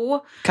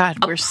so...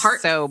 God, we're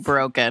so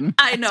broken.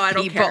 I know, I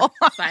don't care.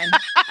 Fine.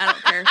 I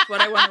don't care. It's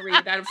what I want to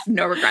read. I have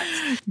no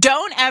regrets.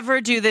 Don't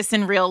ever do this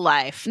in real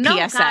life,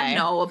 no, PSA. God,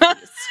 no,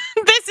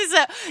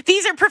 please.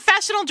 These are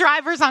professional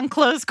drivers on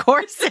closed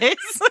courses.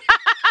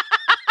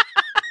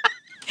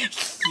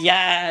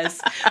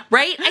 Yes.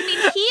 Right? I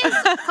mean, he is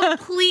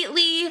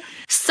completely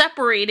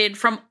separated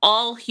from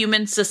all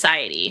human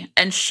society.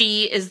 And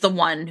she is the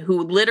one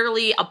who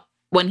literally,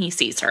 when he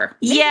sees her.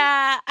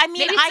 Yeah. I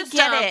mean, I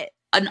get it.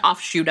 An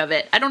offshoot of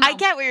it. I don't know. I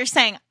get what you're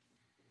saying.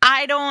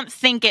 I don't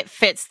think it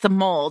fits the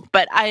mold,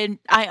 but I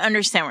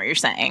understand what you're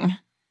saying.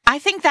 I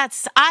think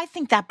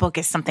that book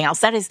is something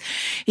else. That is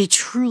a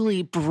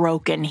truly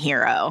broken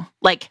hero.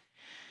 Like,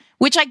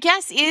 which I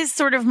guess is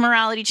sort of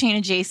Morality Chain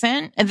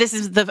adjacent. And this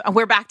is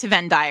we're back to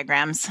Venn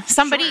diagrams.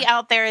 Somebody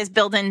out there is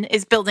building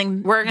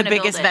the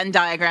biggest Venn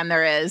diagram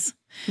there is.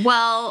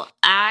 Well,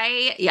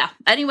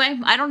 anyway,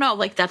 I don't know.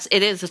 Like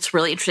it's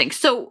really interesting.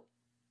 So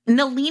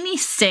Nalini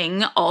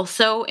Singh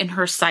also in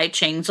her side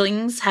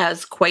changelings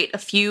has quite a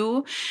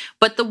few,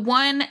 but the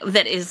one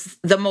that is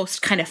the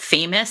most kind of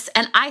famous,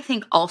 and I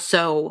think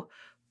also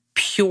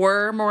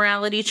pure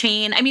Morality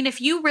Chain. I mean, if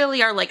you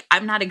really are like,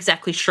 I'm not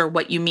exactly sure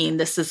what you mean,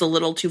 this is a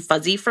little too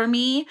fuzzy for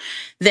me,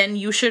 then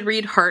you should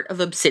read Heart of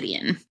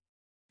Obsidian.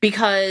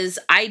 Because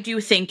I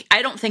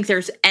don't think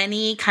there's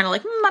any kind of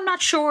like, I'm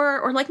not sure,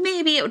 or like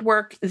maybe it would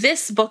work.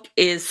 This book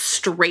is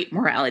straight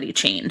Morality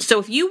Chain. So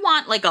if you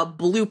want like a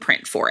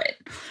blueprint for it,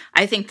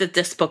 I think that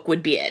this book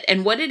would be it.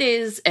 And what it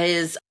is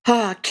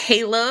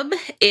Caleb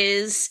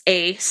is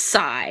a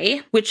Psy,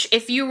 which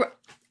if you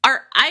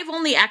I've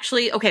only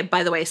actually, okay,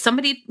 by the way,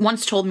 somebody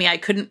once told me I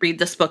couldn't read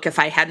this book if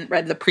I hadn't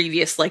read the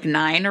previous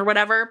 9 or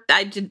whatever.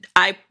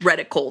 I read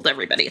it cold,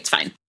 everybody. It's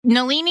fine.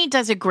 Nalini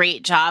does a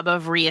great job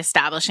of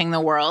reestablishing the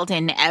world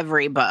in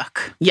every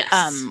book.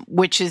 Yes.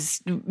 Which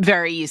is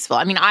very useful.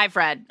 I mean, I've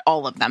read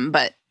all of them,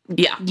 but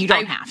Yeah. You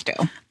don't have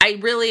to. I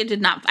really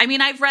did not. I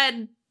mean, I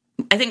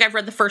think I've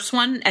read the first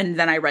one and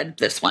then I read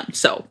this one.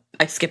 So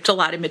I skipped a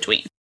lot in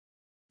between.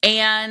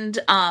 And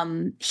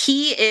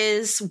he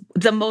is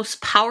the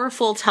most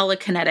powerful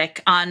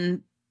telekinetic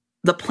on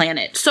the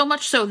planet. So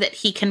much so that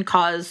he can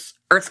cause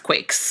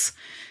earthquakes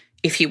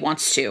if he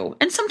wants to.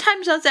 And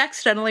sometimes does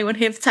accidentally when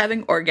he's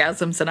having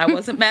orgasms. And I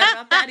wasn't mad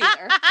about that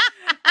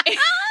either.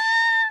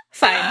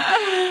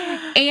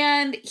 Fine.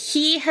 And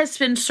he has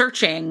been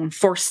searching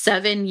for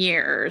 7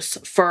 years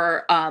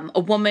for a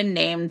woman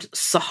named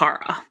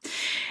Sahara.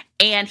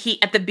 And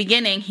at the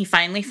beginning, he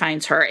finally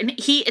finds her. And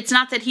it's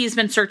not that he's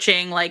been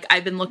searching, like,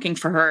 I've been looking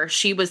for her.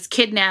 She was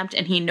kidnapped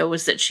and he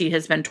knows that she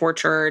has been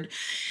tortured.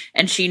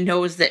 And she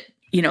knows that,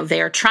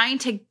 they are trying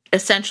to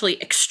essentially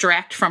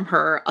extract from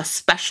her a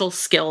special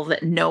skill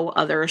that no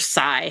other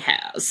Psy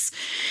has.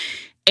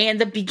 And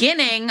the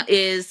beginning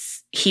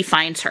is he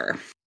finds her.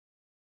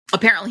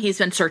 Apparently, he's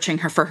been searching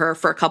for her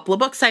for a couple of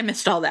books. I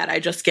missed all that.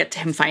 I just get to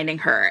him finding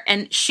her.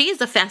 And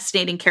she's a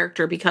fascinating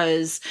character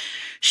because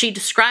she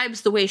describes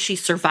the way she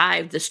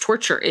survived this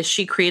torture is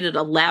she created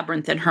a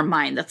labyrinth in her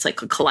mind that's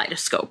like a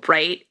kaleidoscope,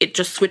 right? It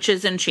just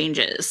switches and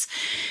changes.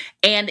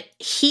 And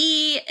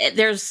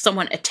there's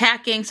someone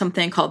attacking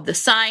something called the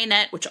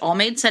Psynet, which all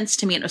made sense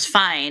to me and it was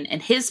fine.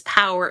 And his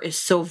power is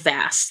so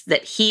vast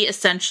that he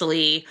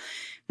essentially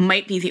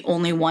might be the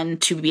only one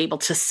to be able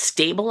to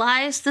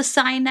stabilize the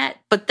Psynet,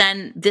 but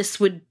then this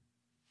would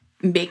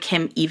make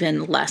him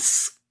even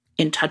less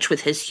in touch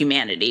with his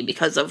humanity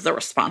because of the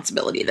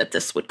responsibility that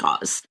this would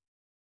cause.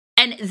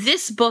 And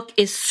this book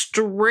is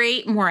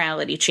straight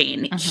morality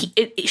chain.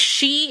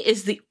 She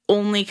is the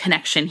only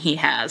connection he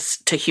has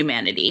to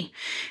humanity.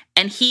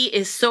 And he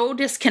is so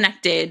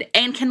disconnected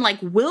and can like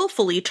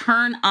willfully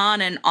turn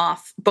on and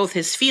off both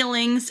his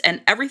feelings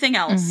and everything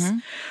else.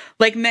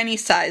 Like many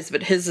Psys,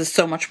 but his is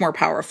so much more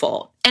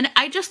powerful. And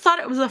I just thought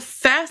it was a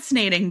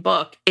fascinating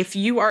book if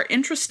you are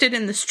interested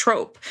in this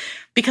trope.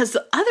 Because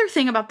the other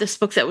thing about this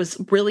book that was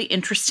really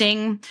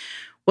interesting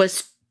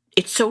was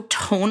it's so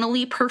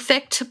tonally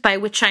perfect, by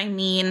which I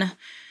mean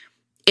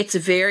it's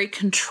very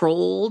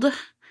controlled.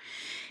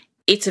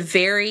 It's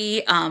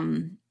very,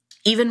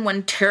 even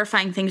when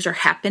terrifying things are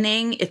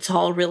happening, it's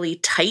all really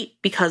tight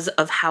because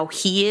of how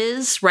he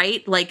is,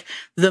 right? Like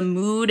the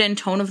mood and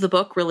tone of the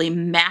book really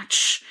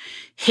match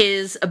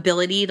his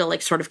ability to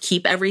like sort of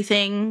keep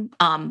everything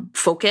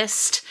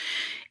focused.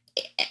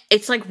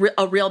 It's like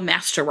a real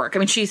masterwork. I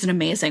mean, she's an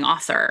amazing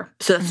author,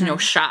 so that's no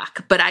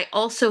shock. But I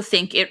also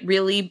think it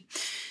really,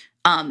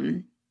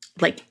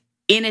 like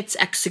in its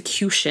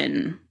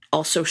execution,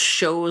 also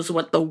shows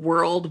what the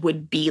world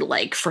would be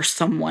like for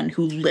someone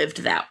who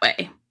lived that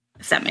way,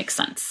 if that makes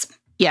sense.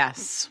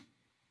 Yes.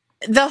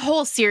 The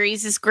whole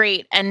series is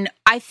great. And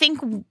I think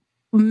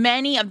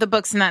many of the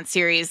books in that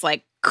series,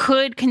 like,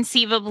 could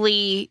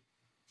conceivably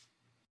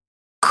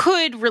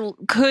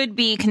could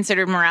be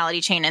considered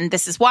morality chain. And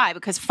this is why,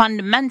 because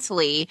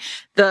fundamentally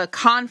the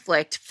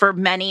conflict for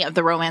many of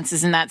the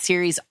romances in that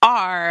series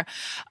are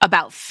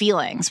about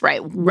feelings,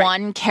 right?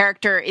 One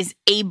character is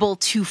able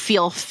to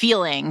feel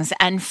feelings,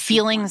 and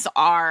feelings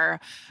are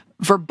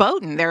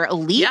verboten. They're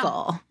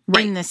illegal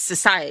in this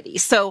society.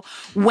 So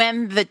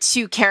when the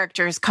two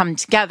characters come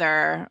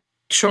together,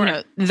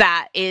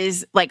 that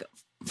is like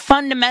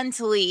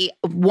fundamentally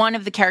one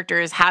of the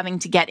characters having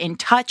to get in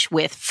touch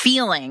with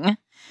feeling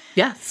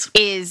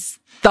is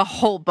the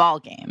whole ball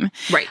game.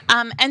 Right.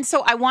 And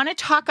so I want to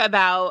talk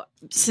about,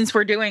 since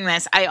we're doing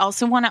this, I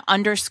also want to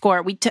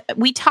underscore, we did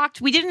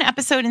an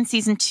episode in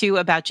season 2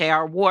 about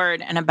J.R.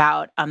 Ward and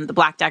about the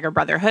Black Dagger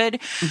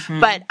Brotherhood,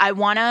 but I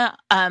want to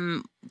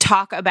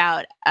talk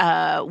about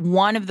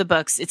one of the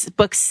books. It's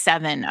book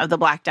 7 of the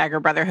Black Dagger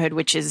Brotherhood,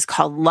 which is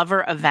called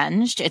Lover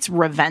Avenged. It's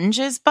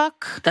Revenge's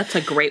book. That's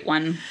a great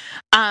one.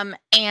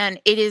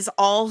 And it is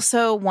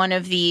also one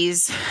of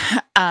these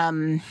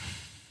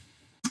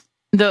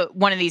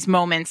one of these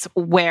moments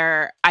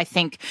where I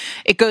think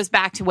it goes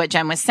back to what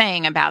Jen was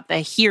saying about the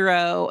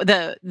hero,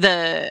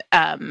 the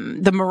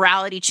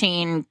morality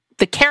chain,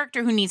 the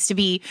character who needs to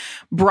be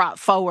brought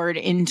forward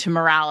into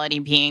morality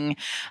being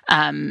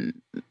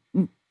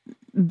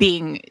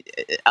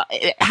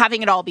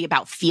having it all be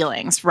about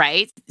feelings,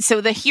 right? So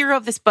the hero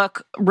of this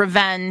book,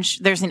 Revenge,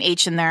 there's an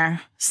H in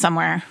there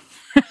somewhere.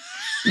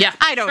 Yeah.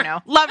 I don't know.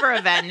 Lover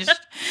Avenged.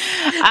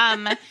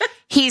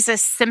 He's a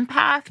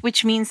sympath,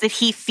 which means that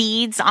he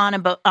feeds on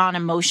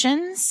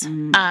emotions.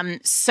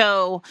 And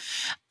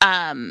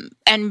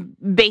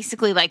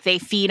basically like they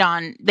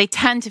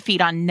tend to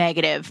feed on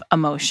negative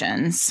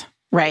emotions,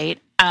 right?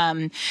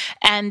 And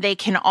they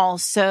can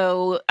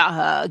also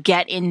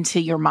get into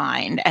your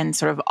mind and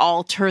sort of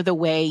alter the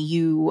way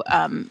you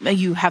have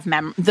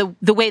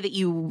the way that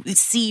you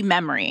see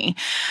memory.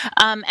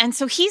 And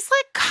so he's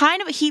like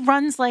he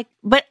runs like,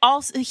 but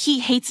also he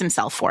hates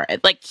himself for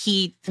it. Like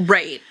he's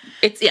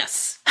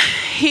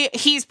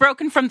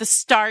broken from the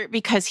start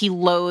because he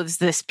loathes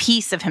this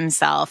piece of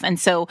himself. And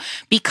so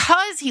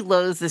because he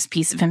loathes this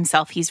piece of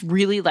himself, he's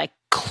really like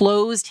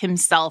closed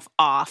himself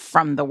off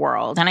from the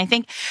world. And I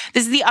think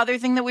this is the other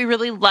thing that we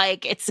really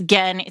like. It's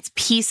an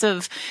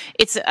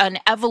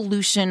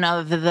evolution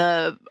of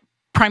the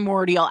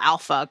primordial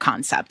alpha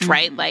concept,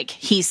 right? Like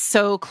he's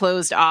so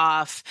closed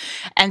off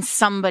and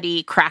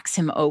somebody cracks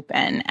him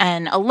open.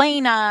 And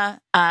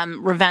Elena,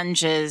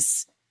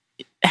 Revenge's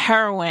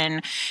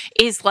heroine,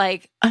 is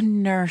like a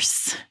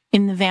nurse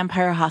in the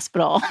vampire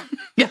hospital.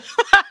 Yeah.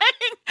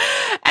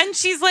 And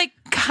she's like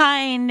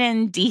kind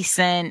and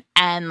decent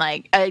and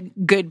like a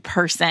good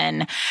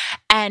person.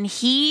 And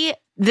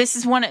this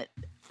is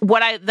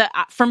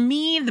for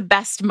me, the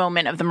best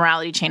moment of the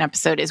Morality Chain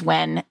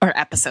the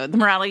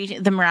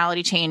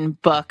Morality Chain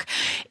book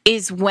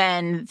is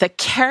when the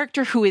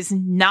character who is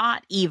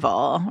not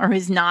evil or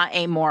is not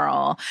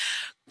amoral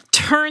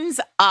turns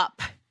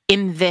up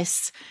in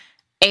this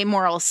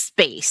amoral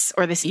space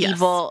or this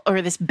evil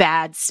or this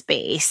bad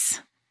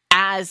space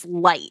as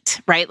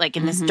light, right? Like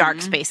in this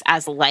dark space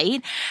as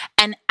light,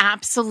 and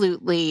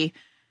absolutely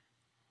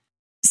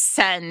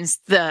sends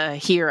the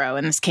hero,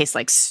 in this case,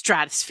 like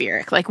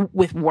stratospheric, like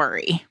with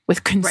worry,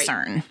 with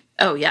concern. Right.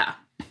 Oh, yeah.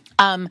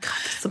 God,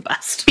 that's the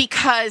best.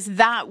 Because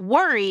that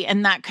worry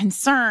and that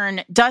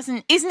concern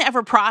isn't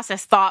ever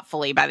processed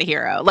thoughtfully by the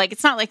hero. Like,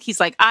 it's not like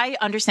he's like, I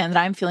understand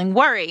that I'm feeling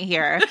worry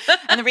here.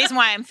 And the reason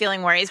why I'm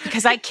feeling worry is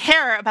because I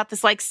care about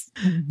this, like,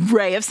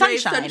 ray of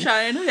sunshine.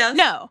 Yes.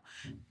 No.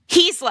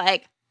 He's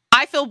like,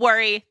 I feel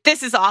worry.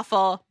 This is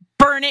awful.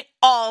 Burn it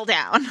all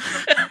down.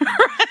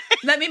 Right?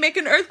 Let me make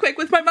an earthquake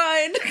with my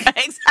mind.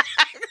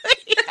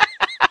 Exactly.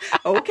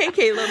 Okay,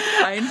 Caleb,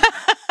 fine.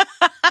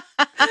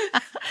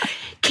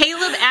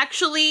 Caleb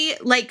actually,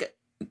 like,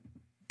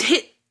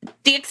 the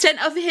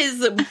extent of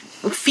his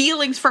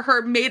feelings for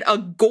her made a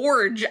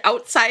gorge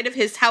outside of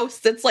his house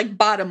that's, like,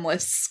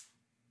 bottomless.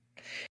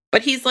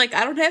 But he's like,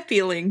 I don't have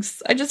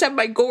feelings. I just have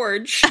my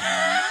gorge.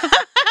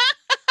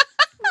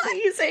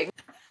 Amazing.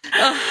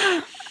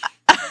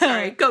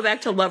 Sorry, go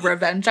back to love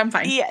revenge. I'm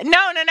fine. Yeah,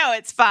 no,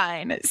 it's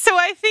fine. So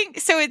I think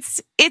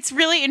it's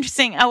really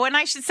interesting. Oh, and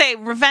I should say,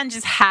 revenge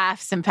is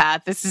half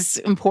sympath. This is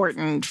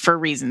important for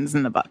reasons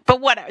in the book.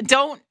 But whatever.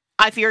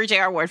 If you're a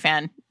J.R. Ward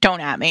fan,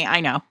 don't at me. I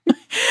know.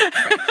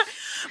 Right.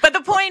 But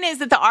the point is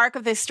that the arc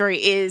of this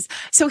story is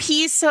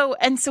he's so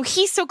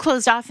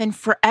closed off, and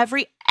for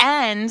every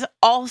end,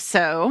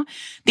 also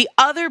the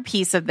other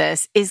piece of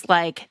this is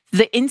like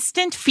the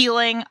instant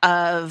feeling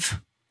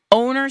of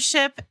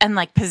ownership and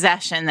like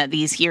possession that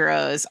these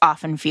heroes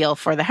often feel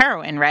for the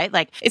heroine, right?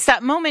 Like it's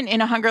that moment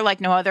in A Hunger Like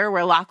No Other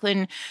where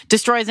Lachlan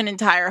destroys an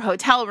entire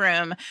hotel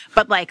room,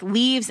 but like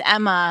leaves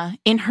Emma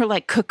in her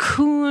like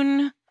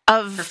cocoon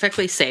of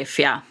perfectly safe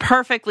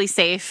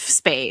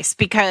space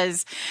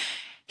because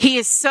he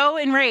is so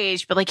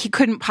enraged, but like he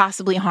couldn't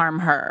possibly harm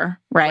her,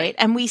 right?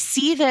 And we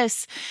see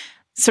this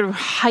sort of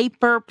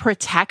hyper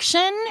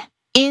protection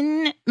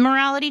in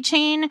Morality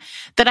Chain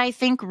that I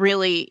think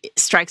really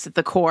strikes at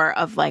the core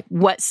of like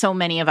what so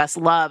many of us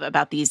love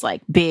about these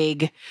like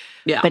big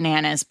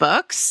bananas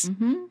books.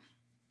 Mm-hmm.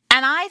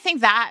 And I think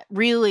that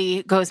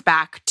really goes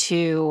back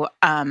to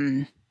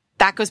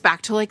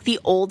like the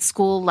old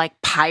school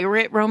like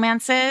pirate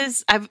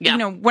romances.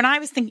 When I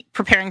was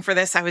preparing for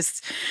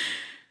this,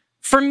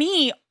 for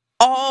me,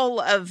 all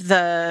of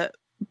the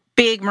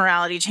big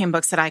Morality Chain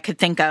books that I could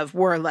think of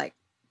were like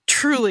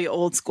truly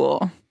old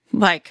school.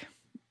 Like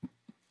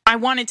I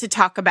wanted to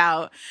talk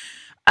about,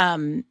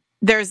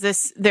 there's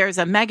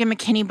a Megan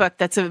McKinney book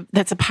that's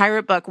a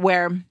pirate book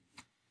and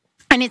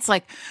it's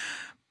like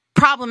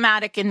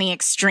problematic in the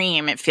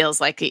extreme. It feels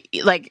like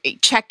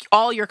check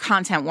all your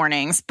content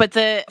warnings, but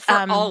for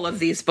all of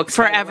these books,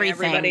 for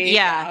everything.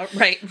 Yeah.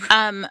 Right.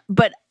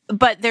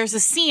 But there's a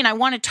scene, I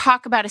want to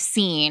talk about a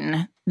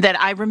scene that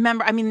I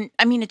remember. I mean,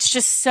 it's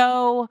just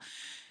so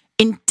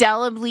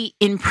indelibly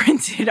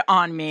imprinted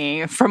on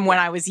me from when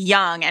I was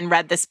young and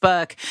read this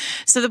book.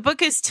 So the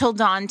book is Till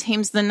Dawn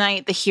Tames the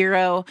Night. The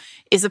hero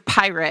is a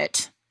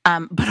pirate,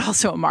 but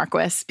also a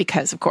marquis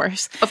because, of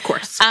course.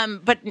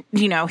 But,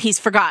 he's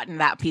forgotten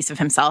that piece of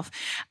himself.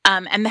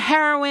 And the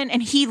heroine,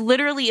 and he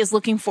literally is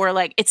looking for,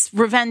 like, it's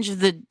Revenge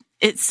of the...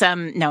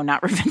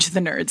 not Revenge of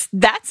the Nerds.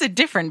 That's a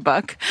different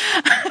book.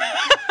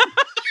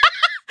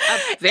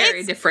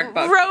 Very different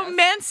book.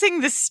 Romancing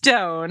the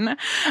Stone,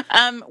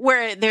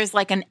 where there's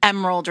like an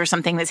emerald or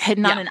something that's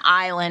hidden on an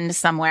island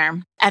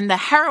somewhere. And the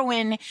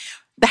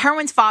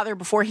heroine's father,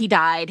 before he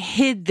died,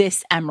 hid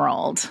this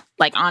emerald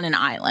like on an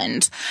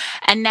island.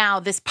 And now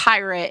this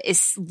pirate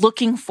is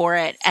looking for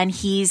it, and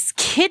he's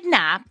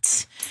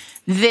kidnapped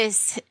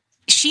this.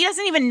 She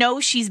doesn't even know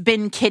she's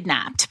been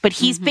kidnapped, but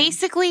he's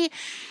basically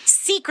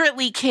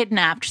secretly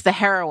kidnapped the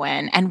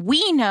heroine. And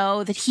we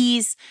know that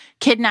he's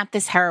kidnapped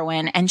this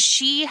heroine, and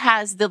she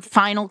has the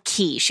final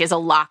key. She has a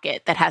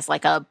locket that has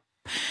like a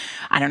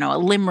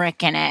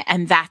limerick in it.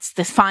 And that's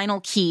the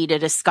final key to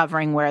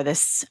discovering where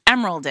this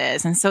emerald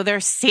is. And so they're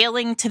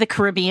sailing to the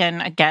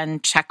Caribbean. Again,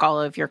 check all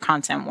of your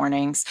content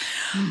warnings.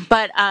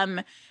 But,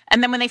 and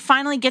then when they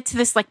finally get to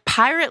this like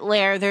pirate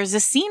lair, there's a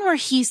scene where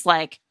he's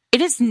like, it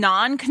is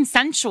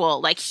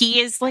non-consensual. Like he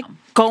is like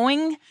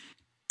going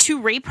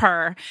to rape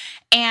her,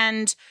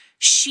 and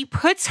she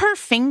puts her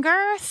finger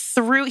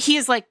through. He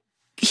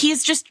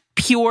is just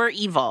pure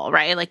evil,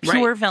 right? Like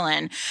pure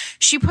villain.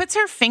 She puts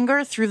her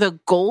finger through the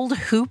gold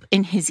hoop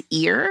in his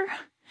ear,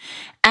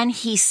 and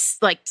he's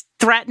like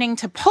threatening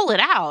to pull it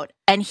out.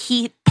 And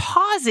he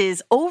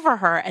pauses over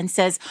her and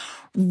says,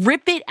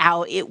 "Rip it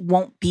out. It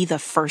won't be the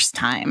first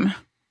time."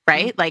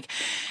 Right? Like,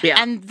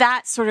 and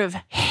that sort of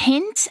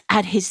hint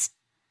at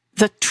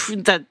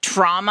the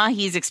trauma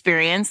he's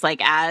experienced, like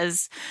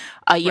as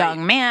a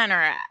young man,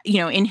 or, you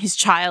know, in his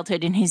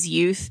childhood, in his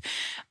youth,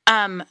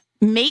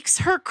 makes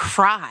her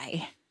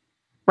cry,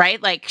 right?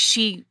 Like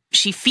she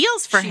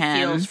feels for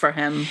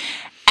him,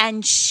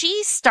 and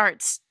she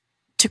starts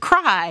to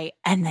cry,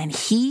 and then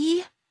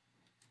he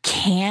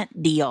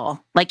can't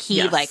deal. Like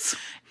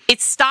it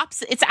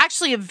stops. It's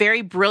actually a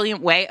very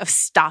brilliant way of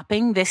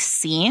stopping this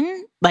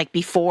scene, like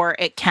before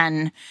it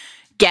can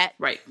get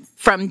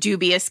from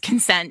dubious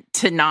consent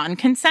to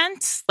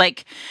non-consent,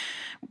 like,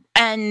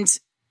 and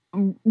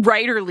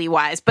writerly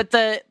wise, but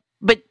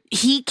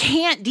he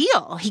can't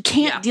deal. He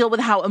can't deal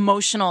with how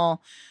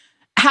emotional,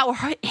 how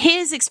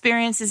his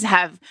experiences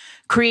have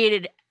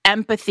created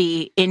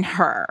empathy in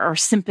her, or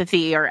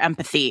sympathy or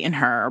empathy in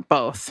her, or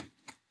both.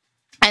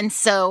 And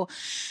so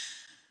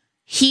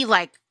he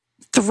like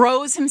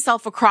throws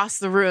himself across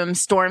the room,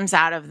 storms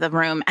out of the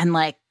room, and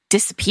like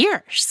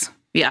disappears.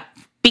 Yeah.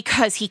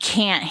 Because he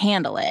can't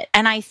handle it.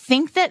 And I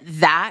think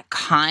that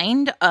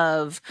kind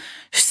of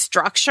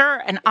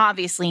structure, and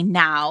obviously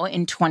now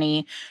in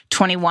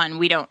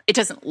 2021, it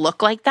doesn't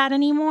look like that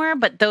anymore,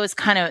 but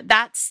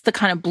that's the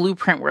kind of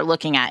blueprint we're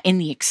looking at in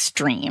the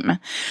extreme.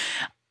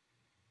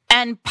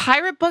 And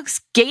pirate books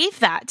gave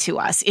that to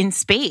us in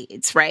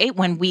spades, right?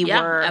 When we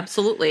were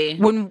absolutely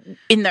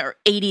in the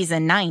 80s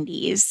and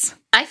 90s.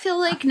 I feel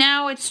like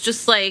now it's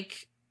just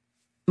like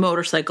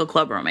motorcycle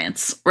club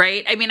romance,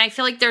 right? I mean, I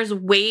feel like there's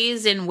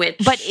ways in which...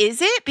 But is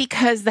it?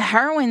 Because the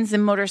heroines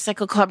in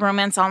motorcycle club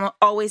romance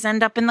always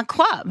end up in the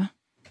club.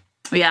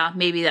 Yeah,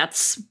 maybe.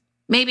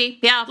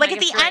 Yeah. Like at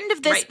the end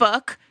of this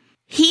book,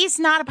 he's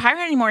not a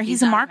pirate anymore.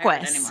 He's a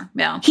Marquis.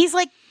 Yeah. He's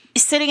like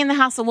sitting in the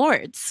House of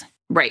Lords.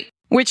 Right.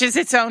 Which is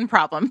its own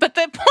problem. But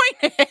the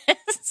point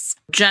is...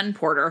 Jen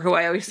Porter, who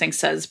I always think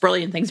says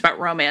brilliant things about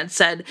romance,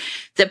 said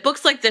that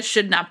books like this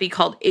should not be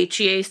called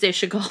HEAs. They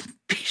should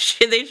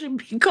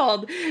be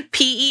called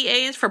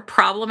PEAs, for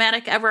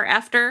problematic ever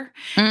after.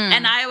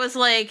 And I was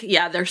like,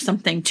 yeah, there's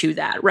something to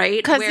that,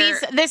 right? Because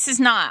this is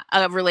not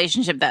a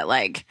relationship that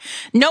like,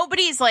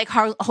 nobody's like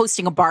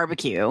hosting a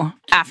barbecue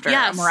after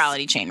a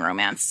morality chain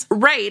romance.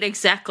 Right,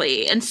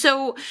 exactly. And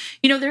so,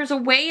 you know, there's a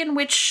way in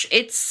which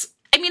it's,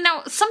 I mean,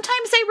 now,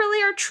 sometimes they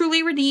really are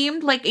truly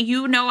redeemed. Like,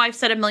 you know, I've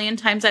said a million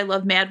times, I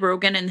love Mad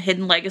Rogan and the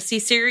Hidden Legacy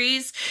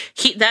series.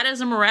 That is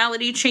a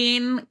morality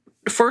chain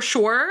for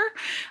sure.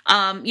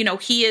 You know,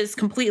 he is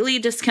completely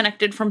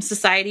disconnected from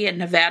society, and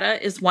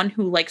Nevada is one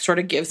who, like, sort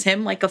of gives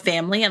him, like, a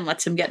family and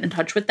lets him get in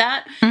touch with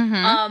that.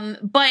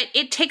 But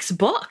it takes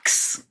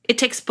books. It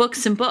takes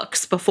books and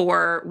books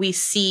before we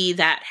see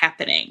that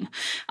happening.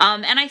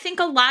 And I think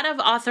a lot of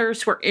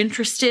authors who are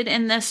interested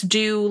in this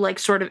do, like,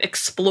 sort of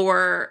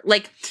explore,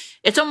 like...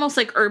 It's almost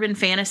like urban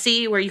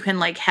fantasy, where you can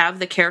like have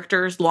the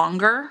characters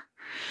longer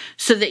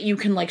so that you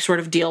can like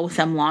sort of deal with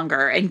them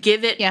longer and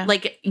give it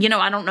like, you know,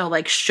 I don't know,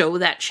 like show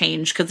that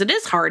change, because it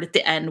is hard at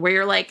the end where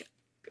you're like,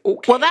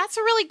 okay. Well, that's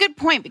a really good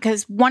point,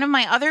 because one of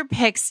my other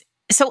picks,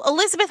 so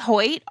Elizabeth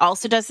Hoyt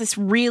also does this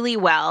really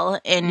well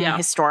in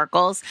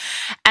historicals.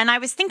 And I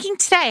was thinking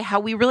today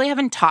how we really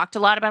haven't talked a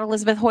lot about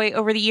Elizabeth Hoyt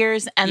over the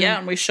years.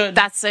 And we should.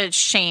 That's a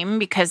shame,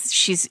 because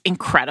she's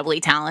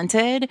incredibly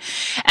talented.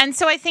 And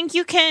so I think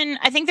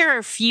there are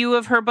a few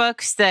of her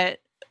books that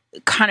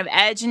kind of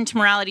edge into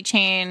morality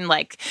chain.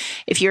 Like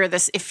if you're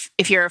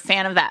a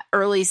fan of that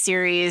early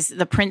series,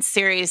 the Prince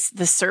series,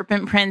 the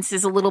Serpent Prince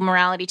is a little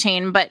morality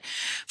chain. But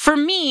for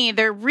me,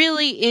 there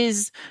really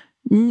is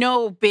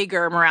no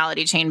bigger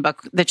morality chain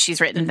book that she's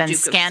written than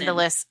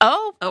Scandalous.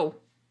 Oh,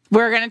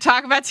 we're going to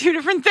talk about two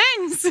different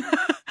things.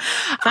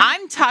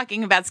 I'm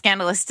talking about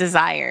Scandalous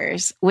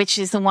Desires, which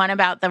is the one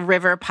about the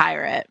river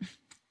pirate.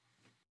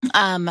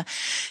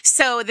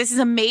 So this is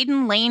a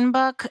Maiden Lane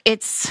book.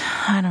 It's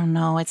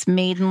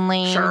Maiden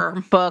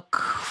Lane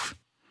book.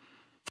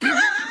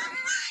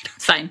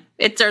 It's fine.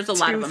 There's a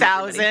lot of them.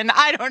 2000.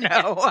 I don't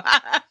know.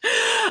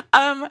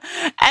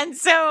 And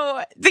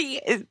so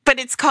but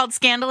it's called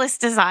Scandalous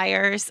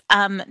Desires.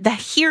 The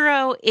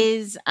hero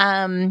is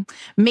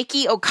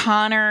Mickey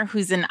O'Connor,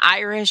 who's an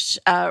Irish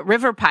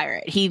river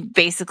pirate.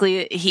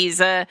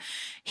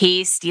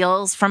 He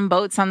steals from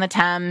boats on the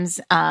Thames.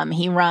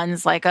 He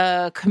runs like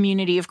a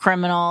community of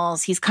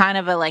criminals. He's kind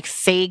of a like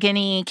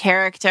Fagin-y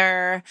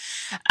character.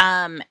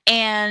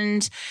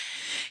 And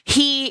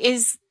he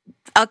is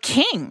a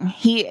king.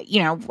 He,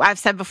 you know, I've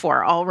said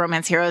before, all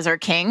romance heroes are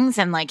kings,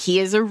 and like he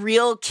is a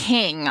real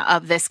king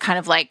of this kind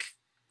of like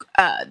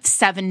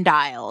Seven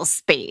Dials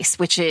space,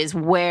 which is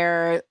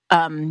where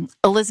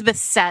Elizabeth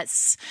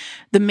sets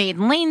the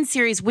Maiden Lane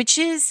series, which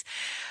is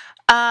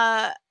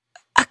a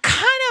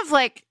kind of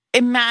like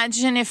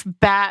imagine if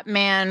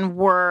Batman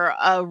were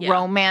a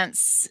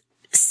romance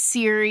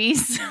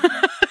series.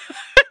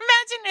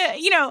 Imagine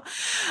it,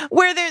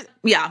 where there's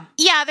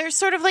there's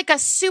sort of like a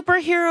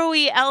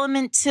superhero-y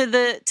element to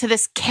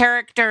this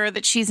character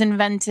that she's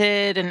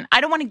invented, and I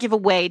don't want to give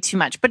away too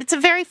much, but it's a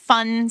very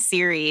fun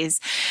series,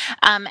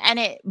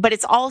 but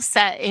it's all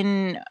set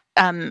in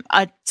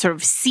a sort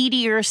of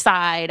seedier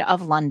side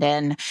of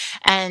London,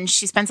 and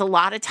she spends a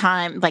lot of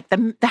time. Like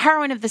the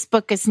heroine of this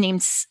book is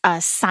named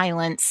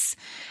Silence.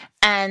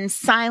 And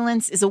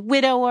Silence is a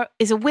widow,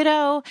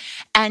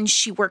 and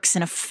she works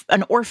in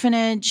an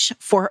orphanage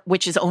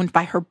which is owned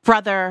by her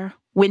brother,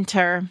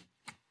 Winter.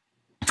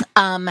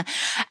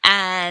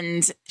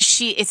 And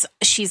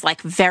she's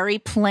like very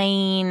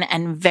plain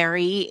and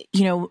very,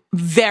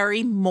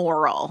 very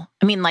moral.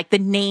 I mean, like the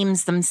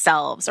names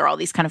themselves are all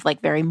these kind of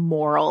like very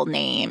moral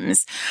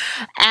names.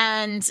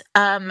 And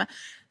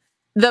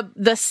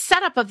the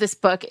setup of this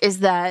book is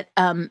that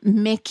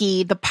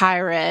Mickey, the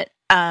pirate,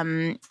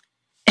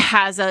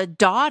 has a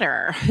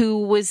daughter who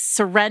was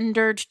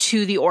surrendered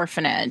to the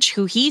orphanage,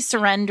 who he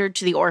surrendered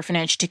to the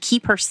orphanage to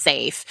keep her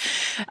safe.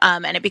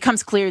 And it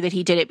becomes clear that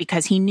he did it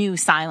because he knew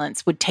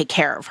Silence would take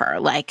care of her.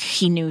 Like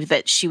he knew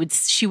that she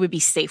would be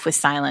safe with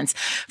Silence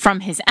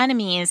from his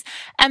enemies.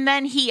 And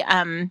then he,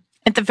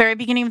 at the very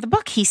beginning of the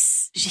book,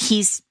 he's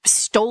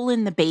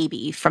stolen the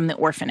baby from the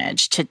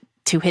orphanage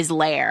to his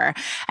lair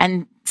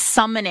and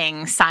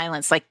summoning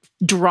Silence, like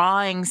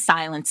drawing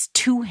Silence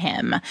to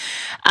him.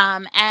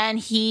 And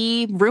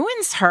he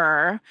ruins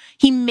her.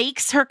 He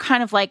makes her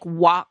kind of like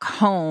walk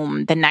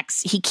home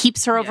he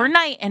keeps her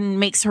overnight and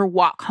makes her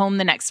walk home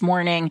the next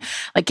morning,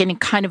 like in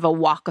kind of a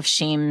walk of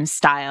shame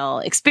style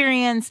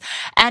experience,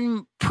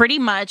 and pretty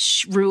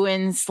much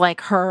ruins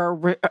like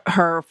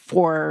her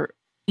for,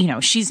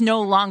 she's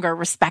no longer a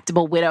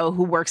respectable widow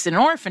who works in an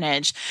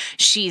orphanage.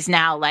 She's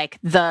now like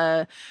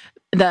the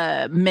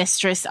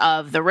mistress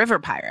of the river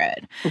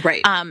pirate.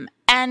 Right.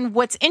 And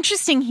what's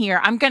interesting here,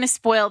 I'm going to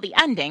spoil the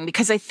ending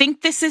because I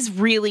think this is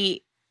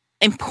really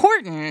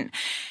important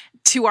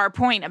to our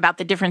point about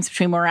the difference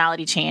between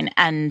Morality Chain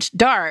and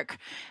Dark.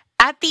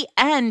 At the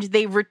end,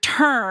 they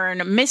return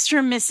Mr.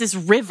 and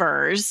Mrs.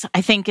 Rivers,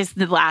 I think is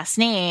the last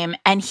name,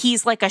 and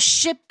he's like a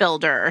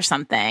shipbuilder or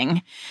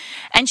something.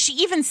 And she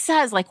even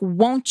says, like,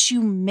 won't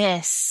you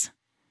miss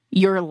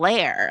your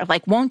lair?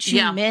 Like, won't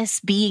you miss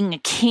being a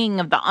king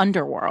of the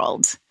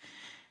underworld?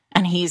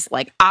 And he's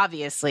like,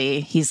 obviously,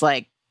 he's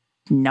like,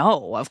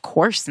 no, of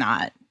course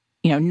not.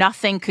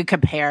 Nothing could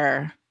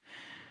compare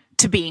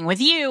to being with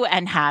you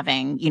and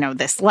having,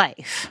 this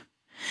life.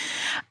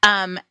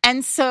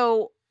 And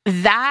so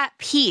that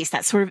piece,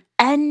 that sort of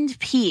end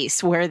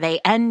piece where they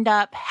end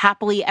up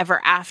happily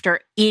ever after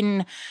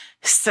in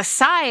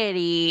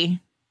society,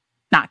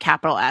 not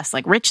capital S,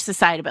 like rich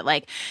society, but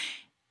like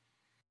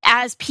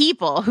as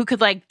people who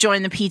could like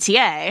join the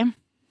PTA,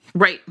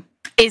 right,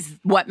 is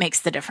what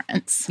makes the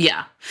difference.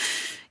 Yeah.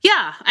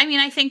 Yeah. I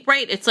mean, I think,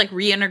 right, it's like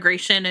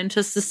reintegration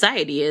into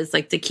society is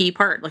like the key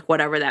part, like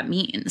whatever that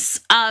means.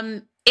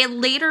 A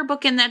later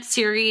book in that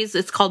series,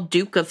 it's called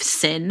Duke of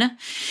Sin.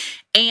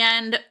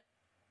 And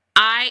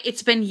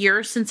it's been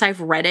years since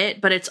I've read it,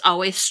 but it's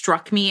always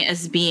struck me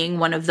as being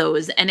one of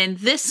those. And in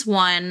this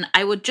one,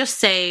 I would just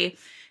say,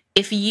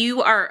 if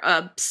you are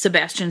a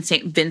Sebastian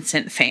St.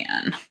 Vincent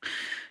fan,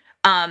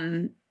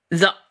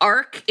 the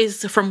arc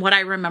is, from what I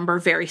remember,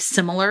 very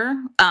similar.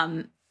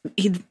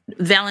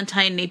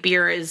 Valentine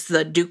Napier is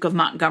the Duke of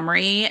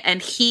Montgomery,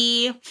 and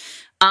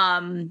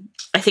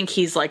I think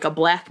he's like a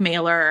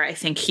blackmailer. I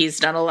think he's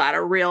done a lot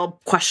of real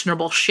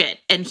questionable shit.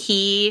 And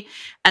he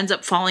ends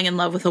up falling in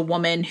love with a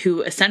woman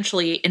who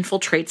essentially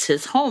infiltrates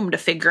his home to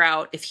figure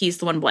out if he's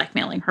the one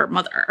blackmailing her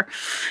mother.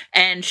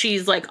 And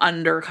she's like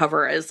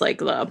undercover as like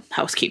the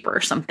housekeeper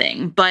or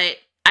something. But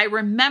I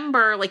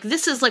remember, like,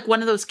 this is like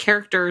one of those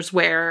characters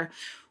where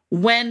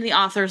when the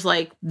author's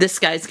like, this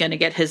guy's going to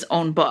get his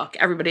own book,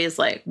 everybody is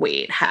like,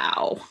 wait,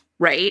 how?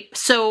 Right?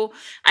 So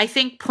I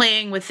think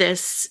playing with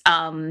this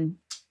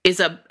is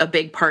a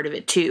big part of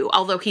it too.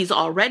 Although he's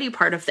already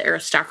part of the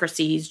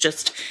aristocracy, he's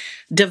just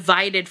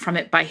divided from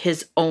it by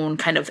his own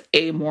kind of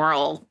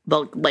amoral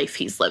life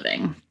he's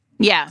living.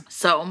 Yeah.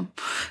 So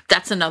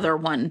that's another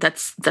one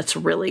that's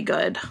really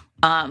good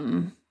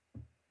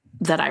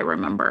that I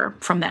remember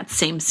from that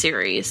same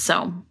series.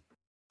 So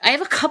I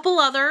have a couple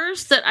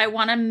others that I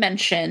want to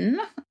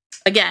mention.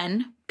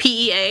 Again,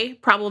 PEA,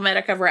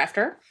 Problematic Ever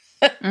After.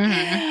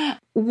 Mm-hmm.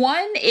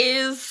 One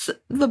is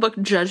the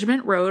book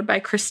Judgment Road by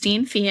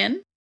Christine Feehan.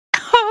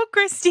 Oh,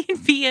 Christine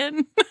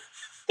Feehan.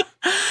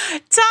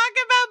 Talk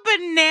about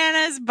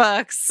bananas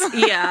books.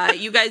 Yeah,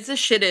 you guys, this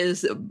shit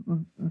is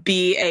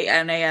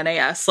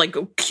BANANAS, like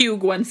Q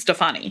Gwen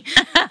Stefani.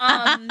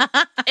 And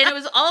it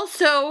was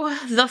also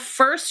the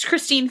first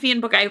Christine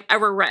Feehan book I've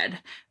ever read.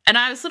 And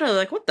I was literally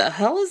like, what the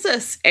hell is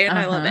this? And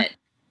I love it.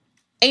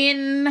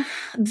 In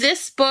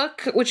this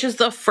book, which is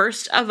the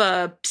first of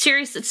a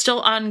series that's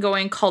still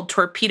ongoing called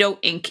Torpedo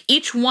Inc.,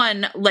 each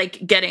one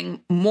like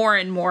getting more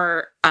and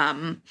more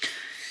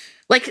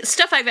like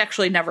stuff I've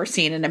actually never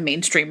seen in a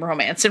mainstream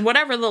romance. And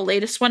whatever the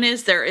latest one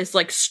is, there is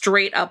like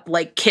straight up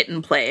like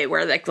kitten play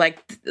where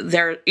like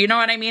they're, you know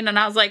what I mean? And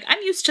I was like,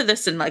 I'm used to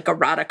this in like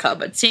erotica,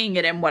 but seeing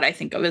it in what I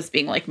think of as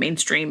being like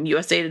mainstream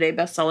USA Today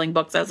bestselling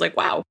books, I was like,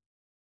 wow.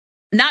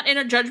 Not in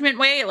a judgment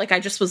way. Like I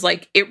just was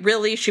like,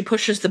 she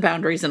pushes the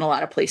boundaries in a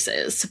lot of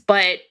places.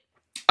 But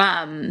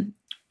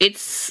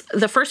it's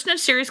the first in a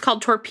series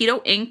called Torpedo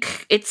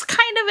Inc. It's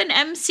kind of an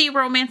MC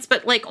romance,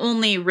 but like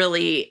only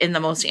really in the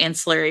most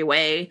ancillary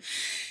way.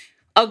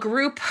 A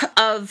group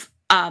of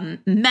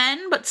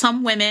men, but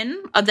some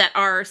women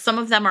some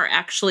of them are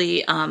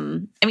actually,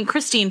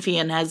 Christine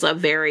Fian has a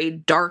very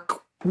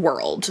dark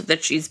world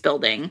that she's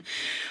building.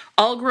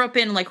 All grew up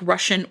in like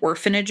Russian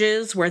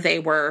orphanages where they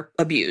were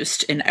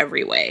abused in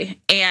every way.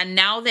 And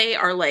now they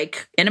are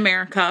like in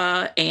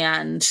America,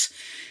 and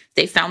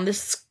they found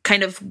this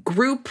kind of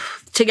group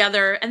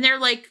together, and they're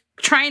like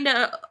trying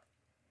to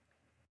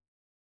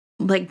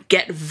like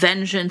get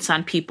vengeance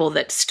on people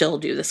that still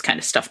do this kind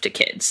of stuff to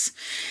kids.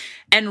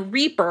 And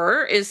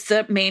Reaper is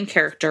the main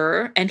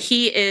character, and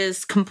he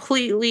is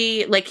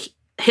completely like,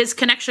 his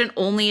connection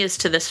only is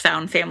to this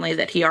found family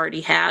that he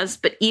already has,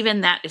 but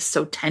even that is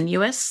so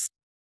tenuous.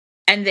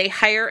 And they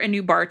hire a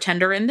new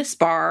bartender in this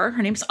bar.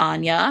 Her name's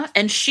Anya,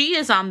 and she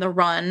is on the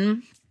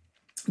run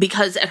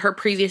because at her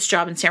previous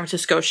job in San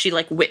Francisco, she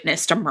like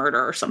witnessed a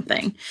murder or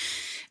something.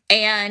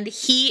 And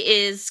he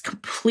is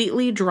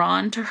completely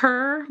drawn to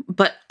her,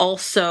 but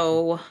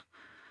also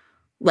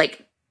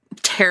like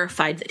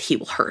terrified that he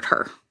will hurt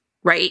her.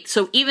 Right.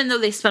 So even though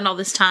they spend all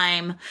this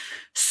time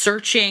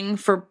searching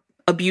for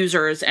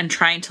abusers and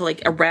trying to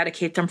like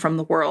eradicate them from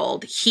the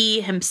world,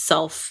 he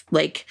himself,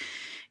 like,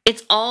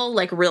 it's all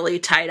like really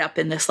tied up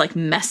in this like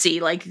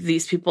messy, like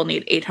these people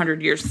need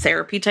 800 years of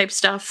therapy type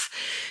stuff,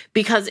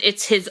 because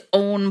it's his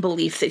own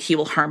belief that he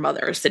will harm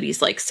others, that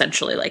he's like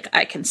essentially like,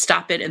 I can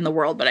stop it in the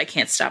world, but I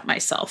can't stop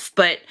myself.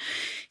 But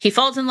he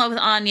falls in love with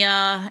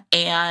Anya,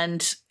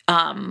 and,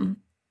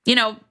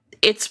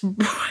 it's,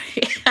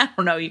 I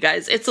don't know, you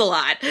guys, it's a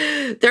lot.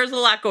 There's a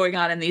lot going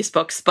on in these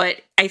books,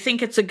 but I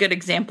think it's a good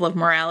example of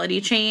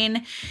morality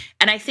chain.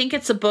 And I think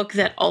it's a book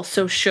that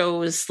also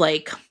shows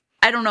like,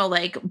 I don't know,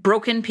 like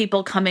broken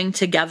people coming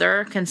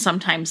together can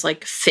sometimes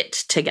like fit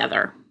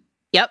together.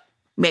 Yep.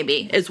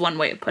 Maybe is one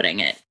way of putting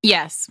it.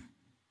 Yes.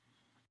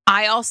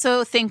 I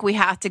also think we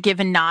have to give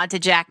a nod to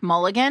Jack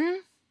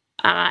Mulligan.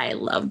 I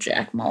love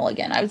Jack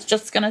Mulligan. I was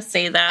just going to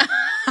say that.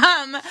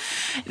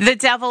 The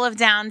Devil of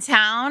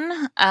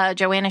Downtown,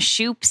 Joanna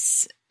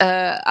Shoup's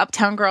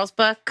Uptown Girls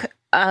book.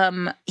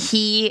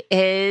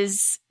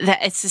 It's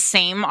the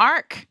same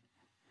arc.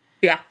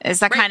 Yeah.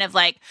 It's that kind of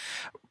like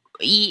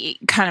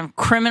kind of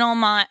criminal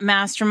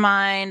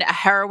mastermind, a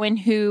heroine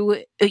who,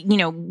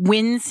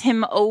 wins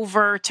him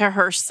over to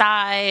her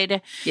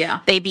side. Yeah.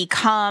 They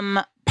become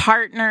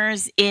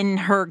partners in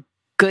her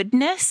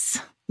goodness.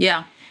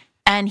 Yeah.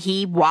 And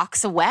he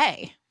walks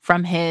away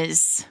from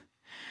his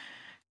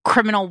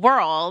criminal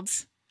world.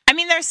 I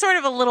mean, there's sort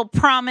of a little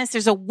promise.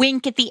 There's a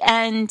wink at the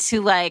end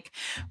to like,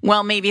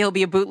 well, maybe he'll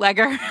be a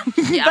bootlegger.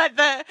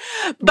 Yeah.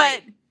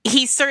 but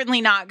he's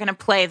certainly not going to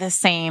play the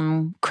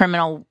same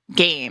criminal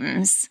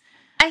games.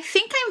 I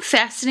think I'm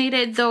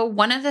fascinated, though.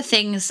 One of the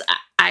things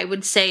I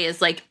would say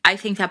is like, I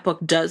think that book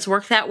does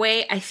work that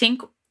way. I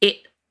think it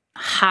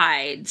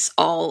hides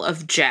all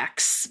of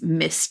Jack's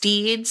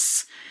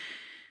misdeeds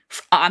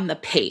on the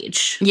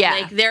page. Yeah.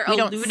 Like they're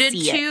alluded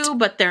to,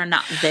 but they're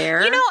not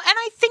there. And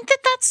I think that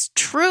that's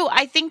true.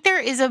 I think there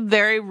is a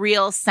very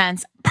real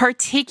sense,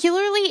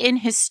 particularly in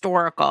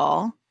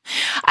historical.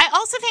 I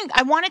also think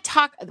I want to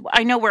talk,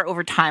 I know we're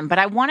over time, but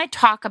I want to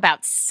talk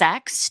about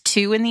sex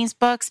too in these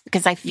books,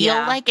 because I feel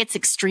like it's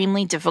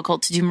extremely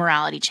difficult to do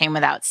morality chain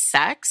without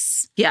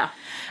sex. Yeah.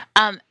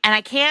 And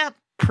I can't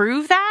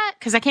prove that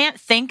because I can't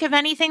think of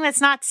anything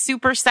that's not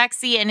super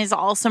sexy and is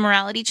also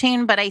morality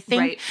chain. But I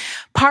think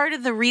part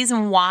of the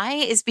reason why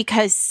is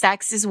because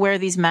sex is where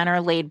these men are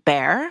laid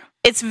bare.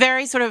 It's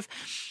very sort of,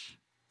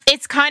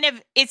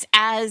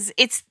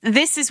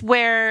 this is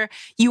where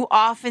you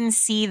often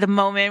see the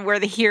moment where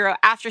the hero,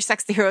 after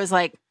sex, the hero is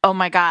like, oh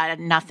my God,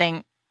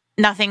 nothing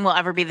will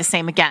ever be the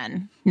same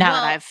again now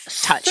that I've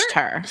touched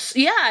her.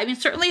 Yeah, I mean,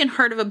 certainly in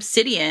Heart of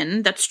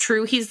Obsidian, that's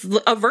true. He's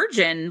a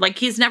virgin. Like,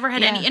 he's never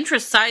had any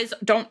interest. Size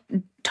don't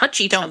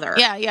touch each other.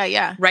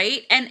 Yeah.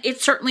 Right? And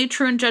it's certainly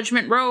true in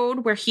Judgment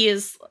Road, where he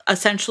is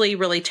essentially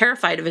really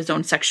terrified of his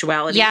own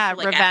sexuality. Yeah, so,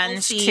 like,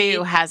 Revenge,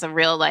 too, has a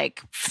real,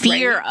 like,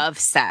 fear of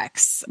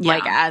sex. Yeah.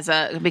 Like,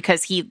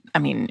 because he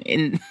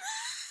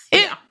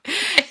he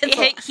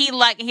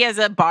has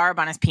a barb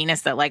on his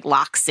penis that like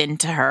locks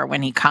into her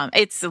when he comes.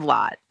 It's a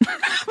lot.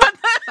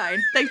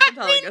 Fine. Thanks for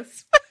telling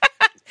us.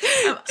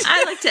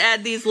 I like to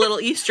add these little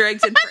Easter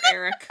eggs in for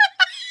Eric.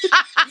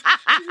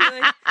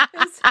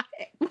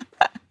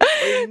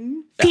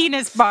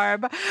 Penis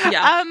barb.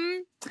 Yeah.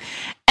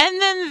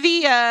 And then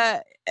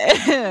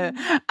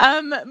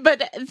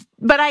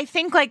but I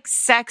think like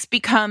sex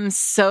becomes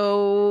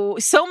so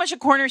much a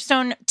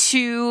cornerstone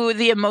to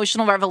the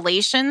emotional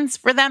revelations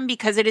for them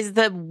because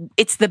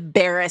it's the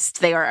barest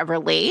they are ever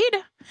laid.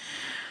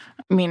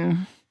 I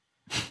mean,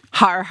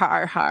 har,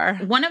 har, har.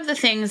 One of the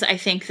things I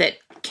think that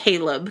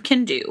Caleb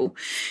can do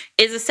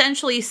is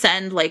essentially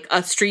send like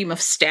a stream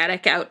of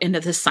static out into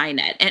the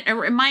Cynet. And it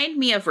reminded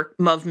me of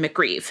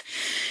McGreeve,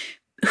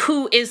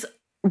 who is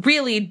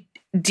really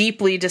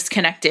deeply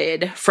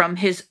disconnected from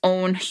his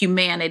own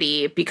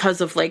humanity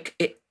because of like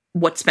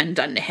what's been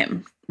done to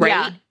him. Right.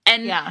 Yeah.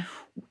 And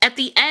at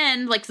the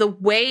end, like the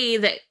way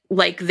that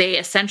like they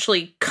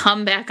essentially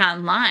come back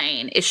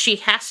online is she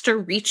has to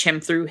reach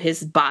him through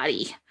his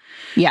body.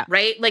 Yeah.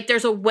 Right? Like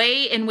there's a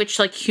way in which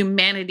like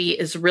humanity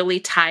is really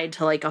tied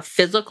to like a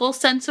physical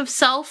sense of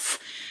self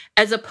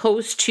as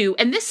opposed to,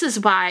 and this is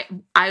why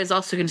I was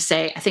also going to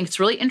say, I think it's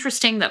really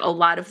interesting that a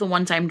lot of the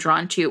ones I'm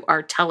drawn to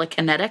are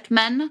telekinetic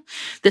men.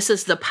 This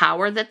is the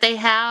power that they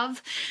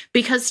have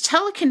because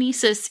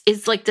telekinesis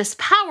is like this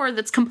power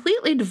that's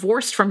completely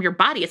divorced from your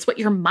body. It's what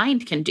your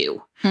mind can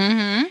do.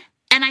 Mm-hmm.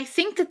 And I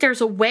think that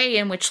there's a way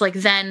in which like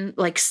then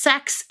like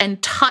sex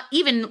and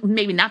even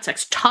maybe not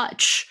sex,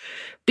 touch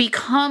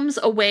becomes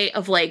a way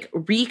of like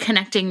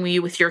reconnecting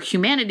you with your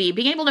humanity.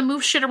 Being able to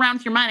move shit around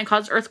with your mind and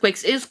cause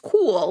earthquakes is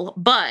cool,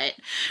 but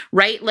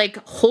right, like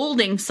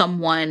holding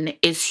someone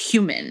is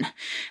human.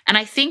 And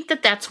I think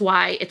that that's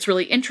why it's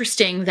really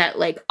interesting that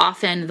like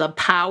often the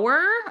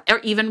power or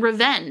even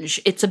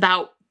revenge, it's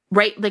about,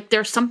 right, like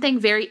there's something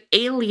very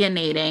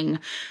alienating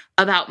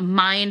about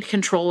mind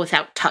control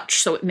without touch.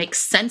 So it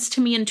makes sense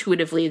to me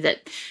intuitively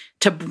that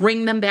to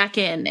bring them back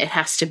in, it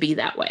has to be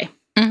that way.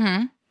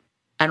 Mm-hmm.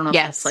 I don't know if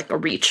that's like a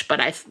reach, but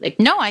I think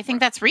no, I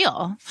think that's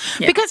real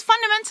because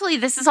fundamentally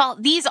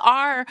these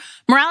are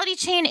morality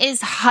chain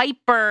is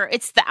hyper.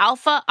 It's the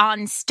alpha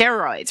on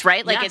steroids,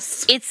 right? Like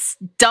it's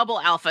double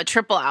alpha,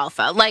 triple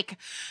alpha. Like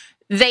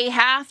they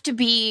have to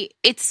be,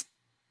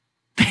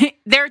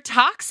 they're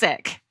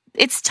toxic.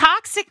 It's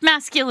toxic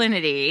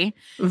masculinity.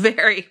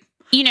 Very,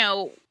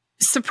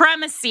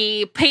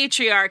 supremacy,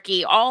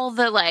 patriarchy, all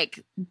the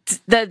like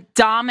the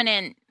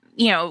dominant,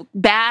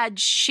 bad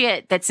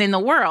shit that's in the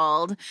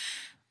world,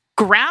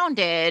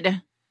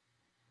 grounded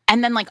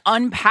and then like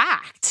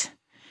unpacked.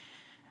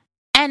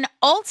 And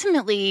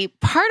ultimately,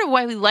 part of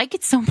why we like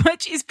it so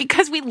much is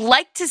because we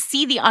like to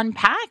see the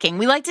unpacking.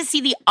 We like to see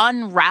the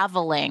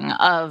unraveling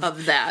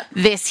of that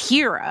this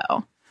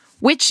hero,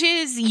 which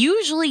is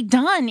usually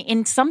done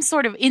in some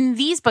sort of, in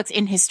these books,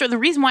 in history. The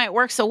reason why it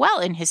works so well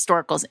in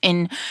historicals,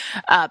 in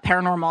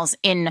paranormals,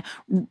 in,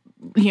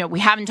 we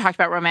haven't talked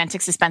about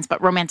romantic suspense, but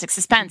romantic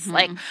suspense,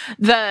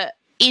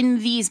 in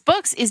these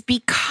books is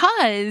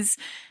because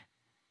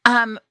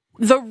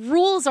the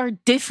rules are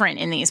different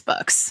in these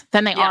books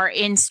than they are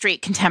in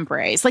straight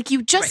contemporaries. Like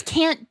you just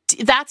can't,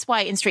 that's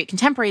why in straight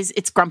contemporaries,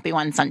 it's Grumpy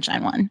One,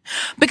 Sunshine One.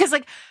 Because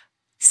like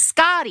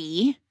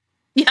Scotty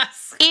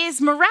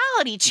is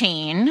morality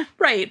chain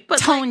but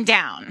toned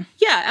down.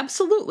 Yeah,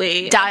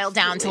 absolutely. Dialed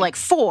down to like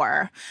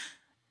 4.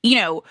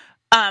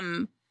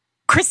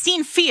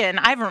 Christine Fian,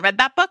 I haven't read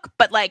that book,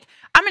 but like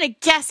I'm gonna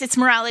guess it's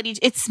morality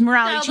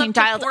chain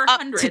dialed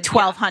up to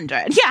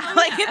 1200.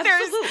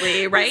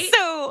 Absolutely, right?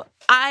 So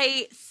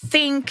I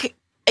think,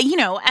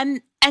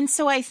 and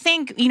so I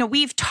think,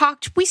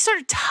 we sort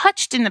of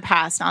touched in the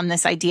past on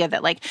this idea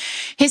that like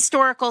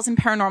historicals and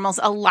paranormals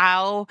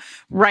allow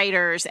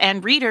writers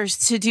and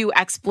readers to do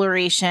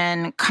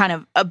exploration, kind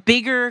of a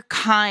bigger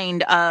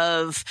kind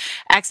of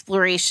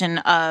exploration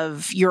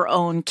of your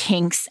own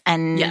kinks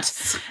and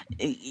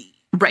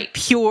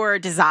pure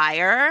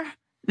desire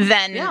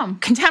than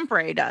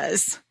contemporary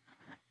does.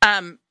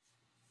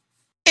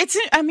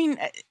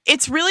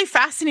 It's really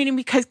fascinating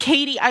because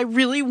Katee, I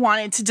really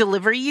wanted to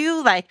deliver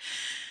you like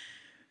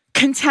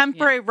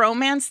contemporary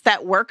romance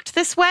that worked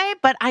this way,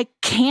 but I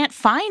can't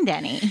find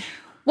any.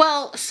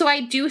 Well, so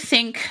I do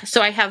think,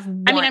 I have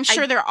one. I mean, I'm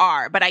sure there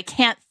are, but I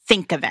can't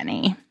think of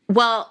any.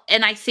 Well,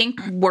 and I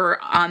think we're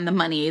on the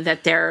money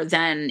that they're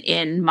then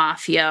in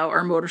Mafia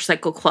or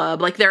Motorcycle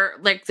Club. Like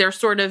they're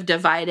sort of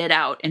divided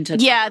out into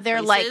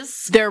they're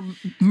places. They're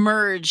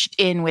merged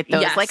in with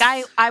those. Yes. Like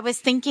I was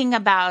thinking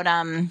about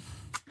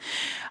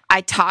I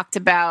talked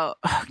about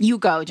you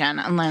go, Jen,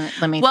 and let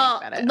me think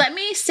about it. Let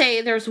me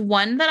say there's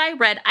one that I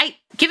read.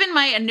 Given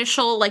my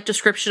initial like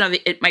description of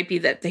it, it might be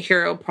that the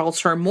hero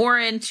pulls her more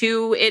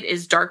into it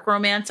is dark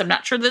romance. I'm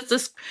not sure that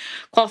this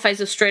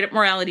qualifies as straight up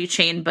morality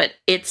chain, but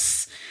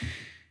it's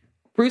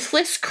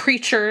Ruthless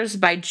Creatures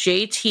by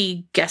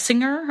J.T.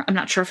 Gessinger. I'm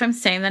not sure if I'm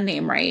saying the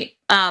name right.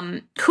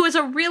 Who is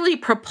a really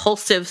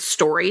propulsive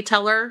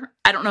storyteller.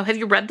 I don't know. Have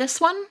you read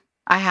this one?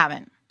 I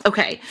haven't.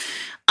 Okay.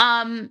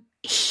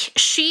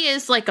 She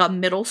is like a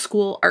middle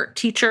school art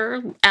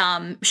teacher.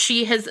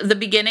 The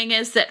beginning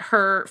is that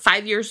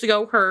 5 years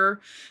ago, her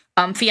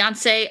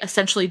fiance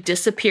essentially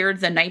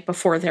disappeared the night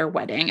before their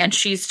wedding. And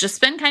she's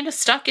just been kind of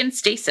stuck in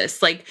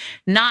stasis, like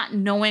not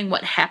knowing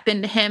what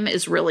happened to him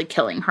is really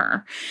killing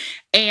her.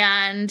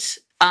 And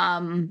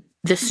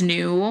this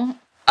new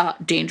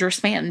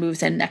dangerous man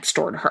moves in next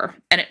door to her.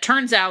 And it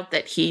turns out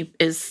that he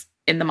is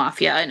in the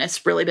mafia and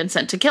has really been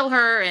sent to kill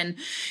her. And,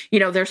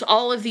 there's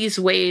all of these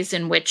ways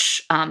in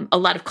which a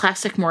lot of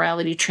classic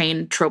morality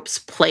train tropes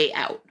play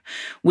out,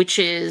 which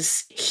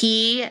is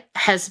he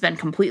has been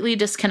completely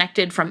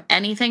disconnected from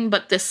anything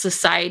but this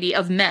society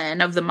of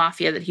men, of the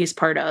mafia that he's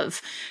part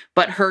of.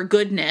 But her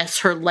goodness,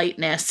 her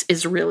lightness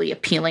is really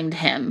appealing to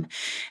him.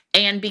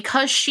 And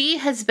because she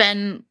has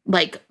been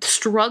like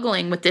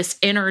struggling with this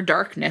inner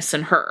darkness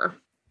in her,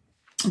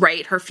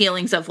 right? Her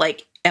feelings of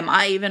like,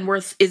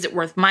 is it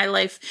worth my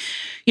life?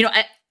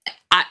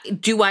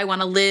 Do I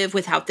want to live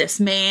without this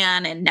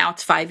man? And now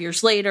it's 5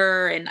 years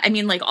later. And I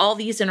mean, like all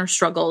these inner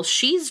struggles,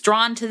 she's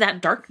drawn to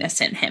that darkness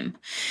in him.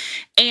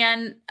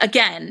 And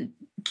again,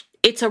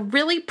 it's a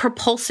really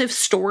propulsive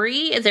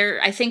story.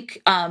 I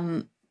think,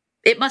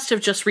 it must have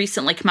just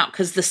recently come out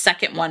because the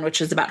second one, which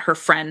is about her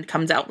friend,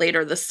 comes out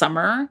later this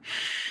summer.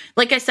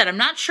 Like I said, I'm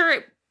not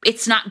sure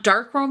it's not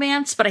dark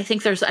romance, but I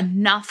think there's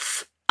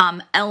enough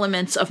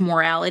elements of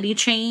morality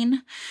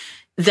chain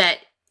that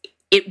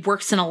it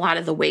works in a lot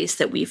of the ways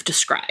that we've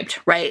described,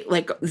 right?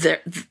 Like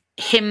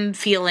him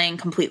feeling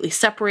completely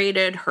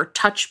separated, her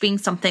touch being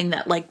something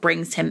that like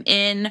brings him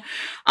in.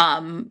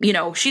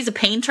 She's a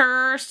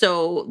painter.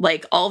 So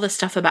like all the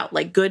stuff about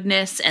like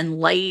goodness and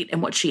light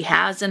and what she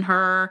has in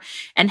her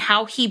and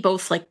how he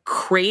both like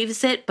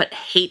craves it, but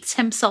hates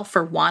himself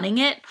for wanting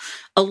it.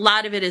 A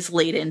lot of it is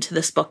laid into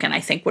this book and I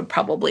think would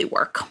probably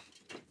work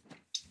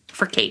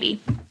for Katee.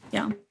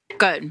 Yeah.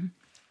 Good.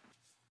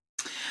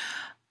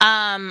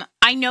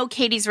 I know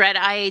Katie's read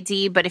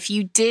IAD, but if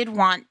you did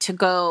want to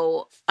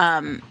go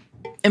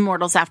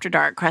Immortals After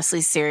Dark,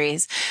 Kresley's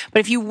series, but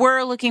if you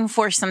were looking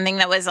for something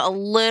that was a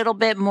little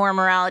bit more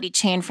morality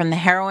chain from the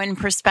heroine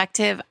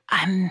perspective,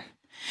 I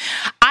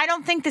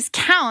don't think this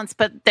counts.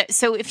 But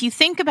so if you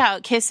think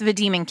about Kiss of a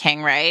Demon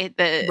King, right?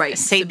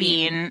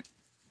 Sabine.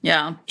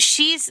 Yeah.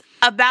 She's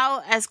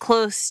about as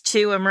close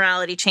to a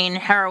morality chain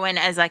heroine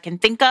as I can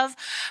think of,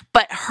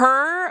 but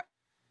her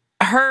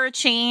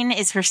chain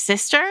is her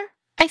sister,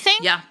 I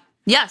think. Yeah.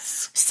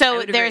 Yes.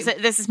 So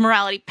this is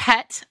morality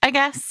pet, I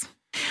guess.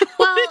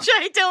 Well, which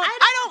I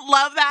don't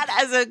love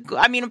that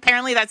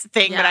apparently that's a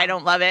thing, but I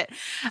don't love it.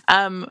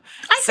 I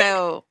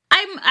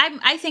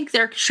think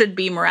there should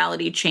be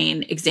morality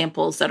chain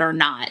examples that are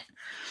not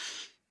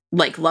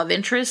like love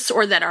interests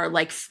or that are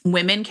like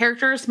women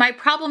characters. My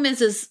problem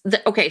is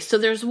that, okay, so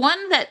there's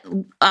one that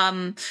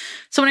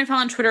someone I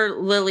found on Twitter,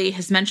 Lily,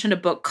 has mentioned a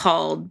book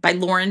by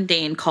Lauren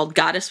Dane called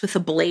Goddess with a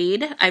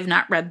Blade. I've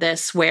not read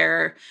this,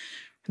 where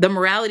the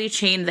morality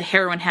chain the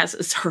heroine has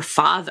is her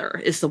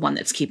father is the one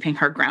that's keeping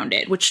her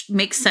grounded, which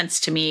makes sense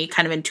to me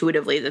kind of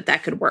intuitively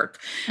that could work.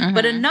 Mm-hmm.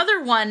 But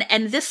another one,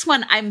 and this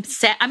one I'm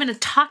going to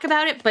talk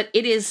about it, but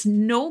it is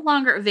no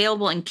longer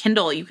available in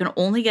Kindle. You can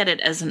only get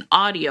it as an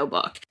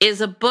audiobook,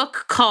 is a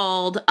book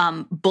called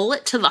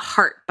Bullet to the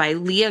Heart by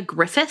Leah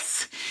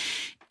Griffith.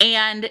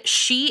 And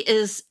she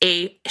is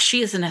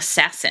an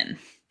assassin.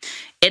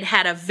 It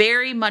had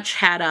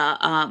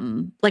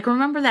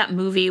remember that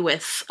movie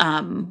with,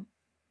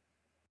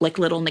 like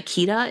Little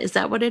Nikita, is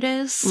that what it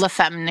is? La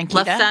Femme Nikita.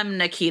 La Femme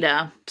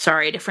Nikita.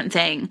 Sorry, different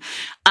thing.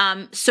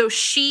 So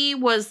she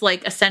was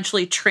like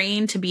essentially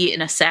trained to be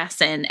an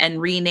assassin and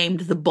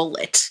renamed the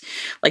Bullet.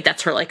 Like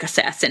that's her like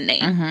assassin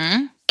name.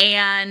 Mm-hmm.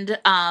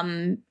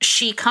 And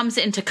she comes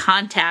into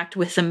contact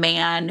with a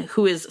man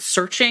who is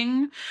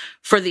searching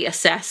for the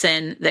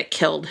assassin that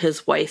killed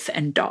his wife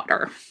and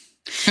daughter.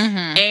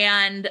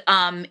 Mm-hmm.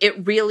 And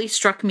it really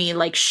struck me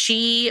like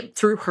she,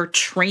 through her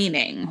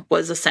training,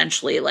 was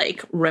essentially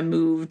like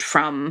removed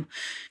from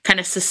kind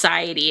of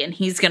society, and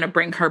he's going to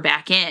bring her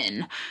back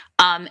in.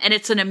 And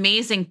it's an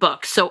amazing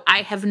book. So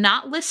I have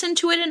not listened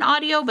to it in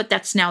audio, but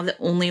that's now the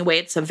only way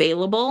it's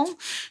available.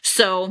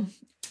 So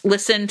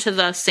listen to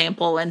the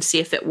sample and see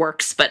if it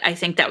works. But I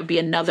think that would be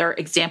another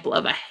example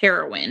of a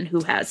heroine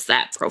who has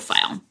that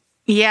profile.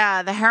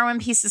 Yeah, the heroine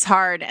piece is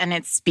hard, and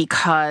it's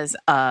because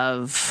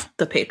of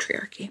the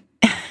patriarchy.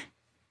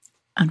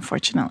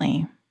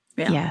 Unfortunately.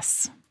 Yeah.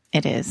 Yes,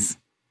 it is.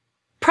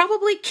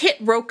 Probably Kit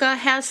Roca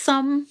has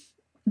some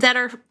that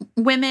are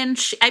women.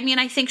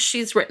 I think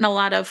she's written a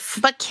lot of...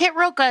 But Kit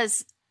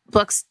Roca's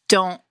books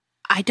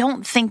I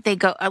don't think they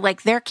go...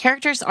 Like, their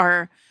characters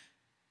are...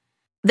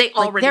 They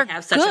already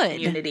have such a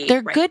community.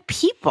 They're good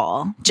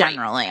people,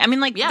 generally. Right. I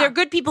mean, they're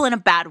good people in a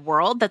bad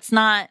world. That's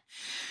not...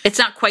 It's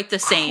not quite the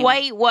same.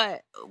 Quite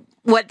what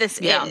this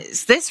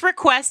is. This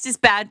request is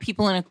bad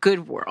people in a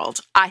good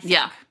world, I think.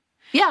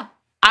 Yeah.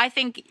 I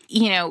think,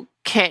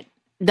 Kit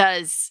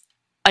does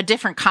a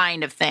different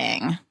kind of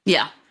thing.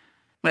 Yeah.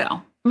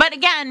 Well. But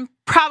again,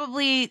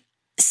 probably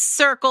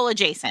circle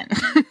adjacent.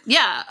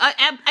 Yeah.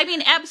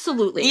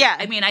 Absolutely. Yeah.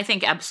 I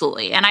think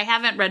absolutely. And I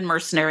haven't read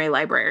Mercenary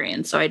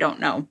Librarian, so I don't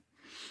know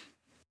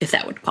if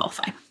that would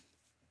qualify.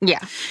 Yeah.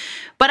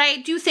 But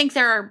I do think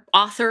there are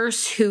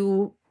authors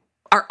who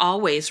are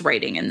always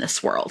writing in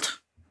this world,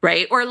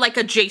 right? Or like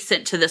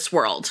adjacent to this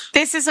world.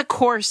 This is a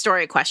core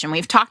story question.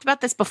 We've talked about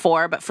this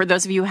before, but for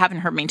those of you who haven't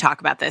heard me talk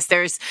about this,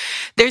 there's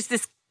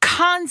this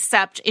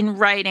concept in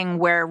writing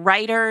where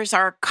writers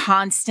are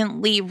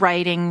constantly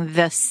writing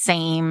the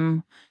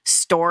same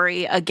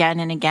story again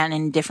and again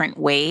in different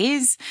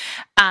ways.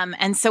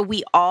 And so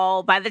we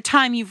all, by the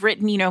time you've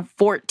written,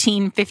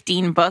 14,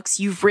 15 books,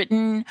 you've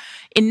written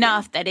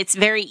enough that it's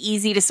very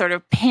easy to sort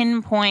of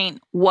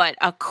pinpoint what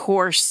a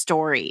core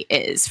story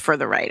is for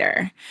the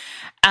writer.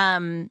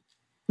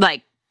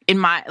 Like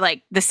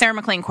the Sarah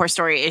McLean core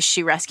story is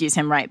she rescues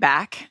him right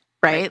back,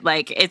 right?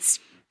 Like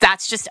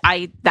that's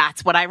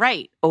what I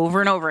write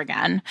over and over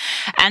again.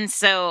 And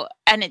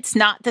it's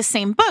not the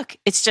same book.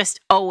 It's just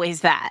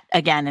always that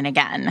again and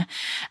again.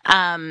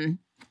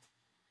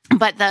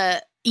 But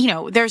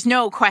there's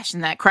no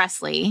question that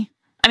Cressley,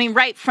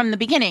 right from the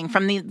beginning,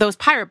 from those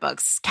pirate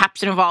books,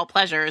 Captain of All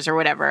Pleasures or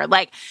whatever,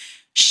 like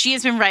she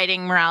has been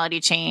writing Morality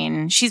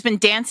Chain. She's been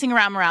dancing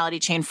around Morality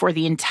Chain for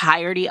the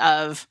entirety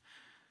of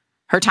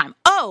her time.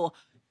 Oh,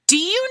 do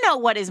you know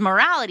what is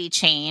Morality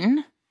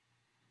Chain?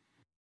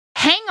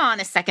 Hang on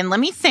a second.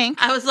 Let me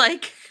think. I was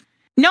like,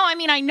 no,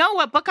 I know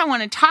what book I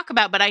want to talk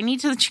about, but I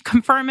need to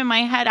confirm in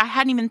my head. I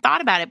hadn't even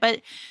thought about it.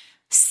 But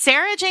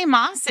Sarah J.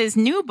 Maas's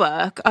new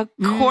book, A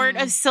Court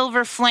of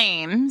Silver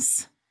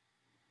Flames,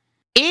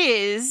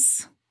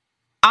 is,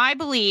 I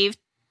believe,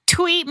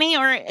 tweet me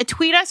or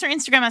tweet us or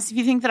Instagram us if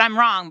you think that I'm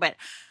wrong, but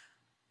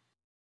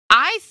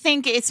I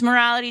think it's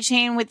Morality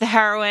Chain with the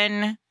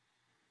heroine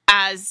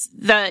as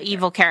the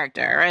evil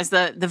character, as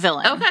the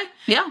villain. Okay,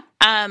 yeah.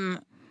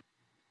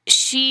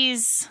 She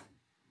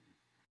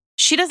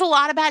does a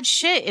lot of bad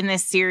shit in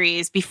this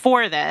series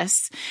before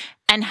this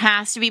and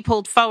has to be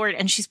pulled forward.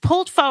 And she's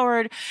pulled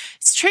forward.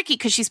 It's tricky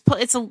because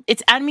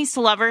it's enemies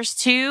to lovers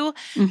too.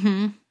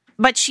 Mm-hmm.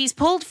 But she's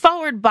pulled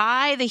forward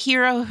by the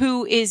hero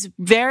who is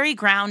very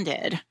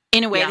grounded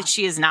in a way that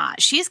she is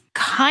not. She's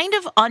kind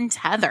of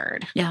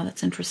untethered. Yeah,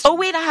 that's interesting. Oh,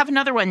 wait, I have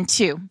another one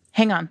too.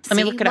 Hang on. Let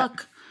me look it up.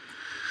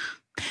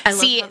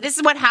 See, this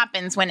is what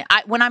happens when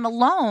I'm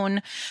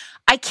alone.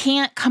 I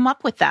can't come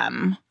up with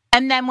them.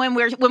 And then when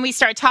we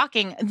start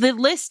talking, the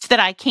list that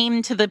I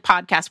came to the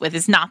podcast with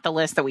is not the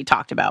list that we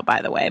talked about,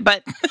 by the way,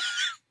 but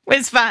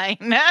it's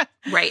fine.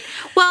 Right.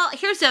 Well,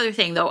 here's the other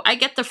thing, though. I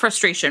get the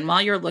frustration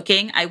while you're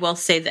looking. I will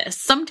say this.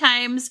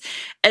 Sometimes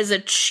as a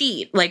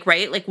cheat, like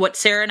what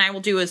Sarah and I will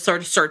do is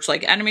sort of search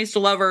like enemies to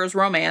lovers,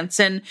 romance.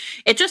 And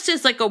it just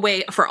is like a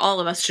way for all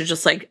of us to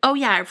just like, oh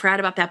yeah, I forgot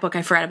about that book.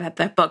 I forgot about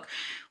that book.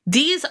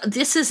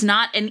 This is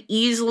not an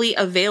easily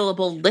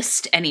available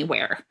list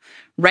anywhere,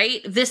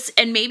 right?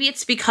 And maybe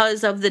it's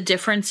because of the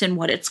difference in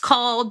what it's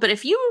called, but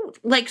if you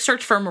like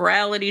search for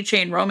Morality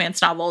Chain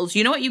romance novels,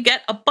 you know what? You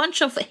get a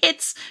bunch of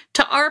hits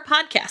to our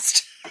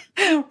podcast,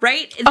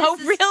 right?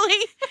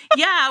 Really?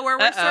 Yeah, where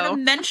we sort of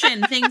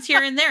mention things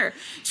here and there.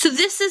 So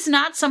this is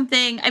not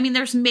something,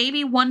 there's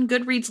maybe one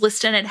Goodreads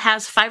list and it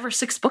has 5 or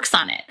 6 books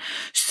on it.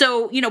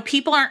 So,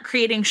 people aren't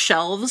creating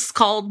shelves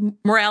called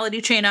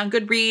Morality Chain on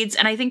Goodreads.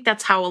 And I think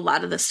that's how a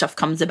lot of this stuff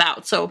comes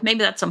about. So maybe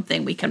that's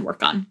something we can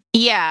work on.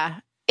 Yeah.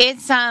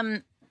 It's,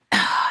 I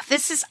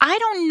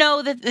don't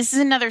know that this is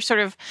another sort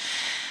of,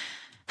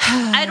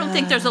 I don't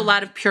think there's a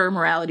lot of pure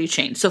Morality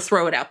Chain, so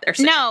throw it out there.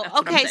 Sarah. No,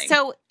 okay,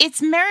 so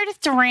it's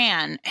Meredith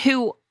Duran,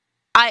 who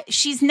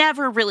she's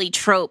never really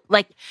trope.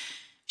 Like,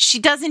 she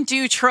doesn't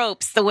do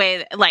tropes the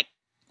way, like,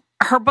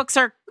 her books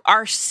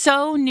are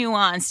so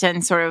nuanced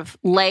and sort of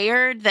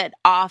layered that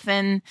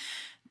often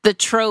the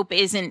trope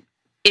isn't,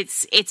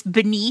 it's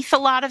beneath a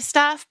lot of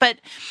stuff. But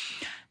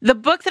the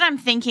book that I'm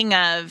thinking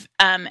of,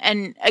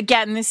 and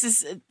again, this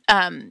is,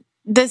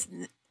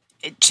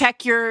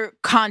 check your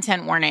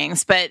content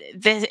warnings, but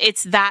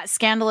it's That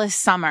Scandalous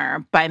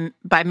Summer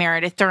by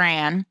Meredith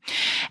Duran.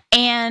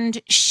 And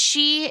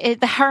the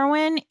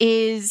heroine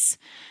is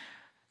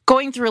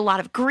going through a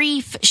lot of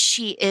grief.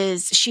 She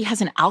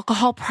has an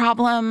alcohol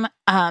problem.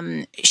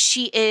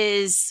 She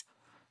is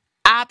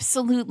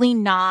absolutely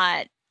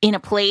not in a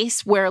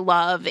place where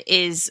love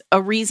is a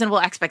reasonable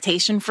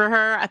expectation for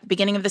her at the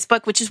beginning of this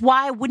book, which is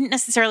why I wouldn't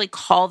necessarily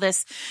call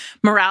this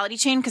Morality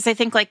Chain, because I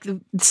think like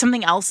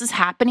something else is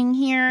happening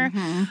here.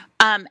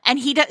 Mm-hmm. And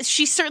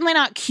she's certainly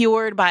not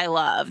cured by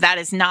love. That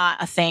is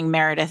not a thing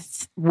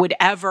Meredith would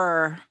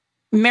never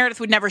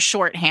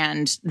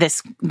shorthand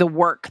the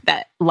work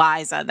that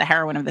Liza, the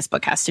heroine of this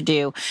book, has to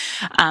do,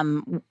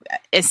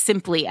 as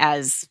simply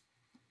as,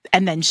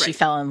 and then she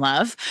fell in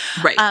love.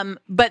 Right.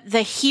 But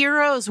the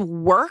hero's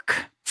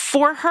work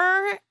for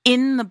her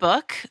in the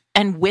book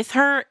and with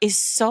her is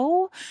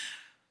so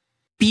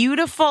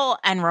beautiful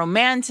and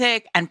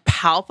romantic and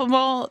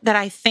palpable that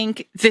I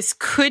think this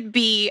could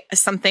be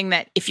something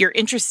that, if you're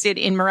interested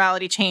in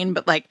Morality Chain,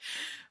 but like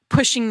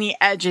pushing the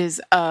edges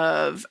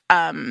of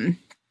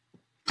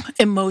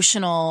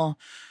emotional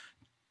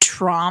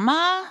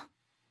trauma,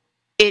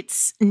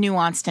 it's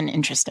nuanced and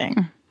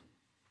interesting.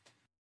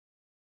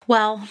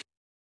 Well,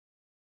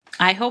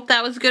 I hope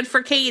that was good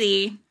for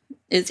Katee.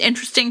 It's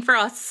interesting for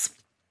us.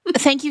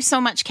 Thank you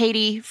so much,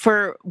 Katee,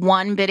 for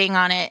 1, bidding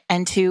on it,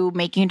 and 2,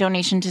 making a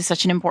donation to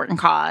such an important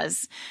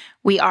cause.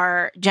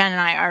 Jen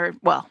and I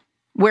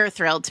we're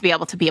thrilled to be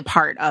able to be a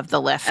part of the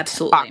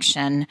Lyft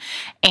auction.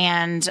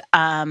 And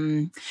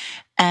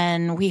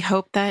we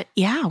hope that,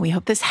 we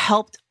hope this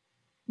helped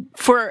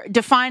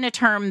define a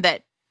term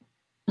that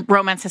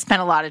romance has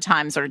spent a lot of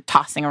time sort of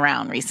tossing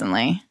around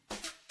recently.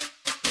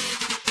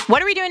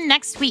 What are we doing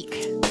next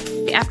week?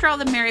 After all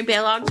the Mary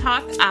Baylog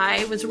talk,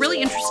 I was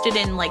really interested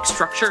in like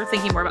structure,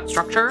 thinking more about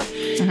structure.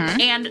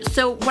 Mm-hmm. And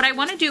so what I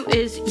want to do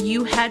is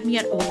You Had Me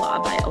at Ola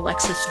by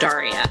Alexis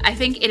Daria. I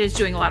think it is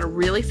doing a lot of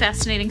really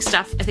fascinating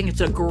stuff. I think it's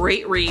a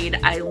great read.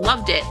 I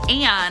loved it.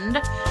 And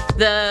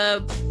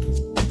the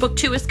book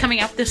 2 is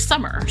coming out this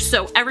summer.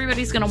 So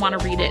everybody's going to want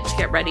to read it to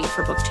get ready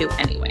for book 2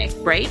 anyway,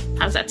 right?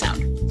 How's that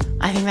sound?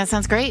 I think that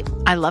sounds great.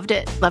 I loved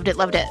it. Loved it.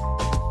 Loved it.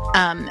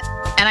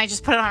 And I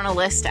just put it on a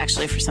list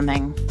actually for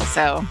something.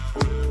 So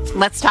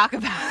let's talk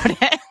about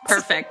it.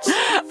 Perfect.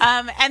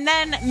 And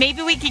then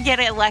maybe we could get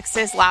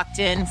Alexis locked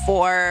in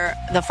for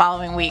the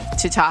following week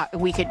to talk.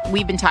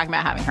 We've been talking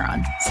about having her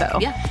on. So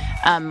yeah,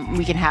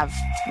 we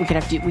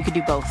could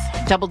do both.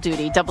 Double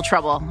duty, double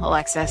trouble,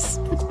 Alexis.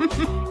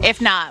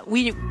 If not,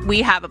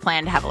 we have a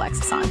plan to have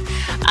Alexis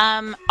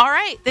on. All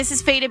right. This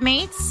is Fated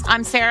Mates.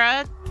 I'm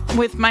Sarah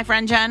with my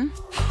friend Jen.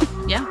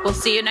 Yeah. We'll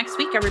see you next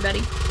week,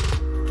 everybody.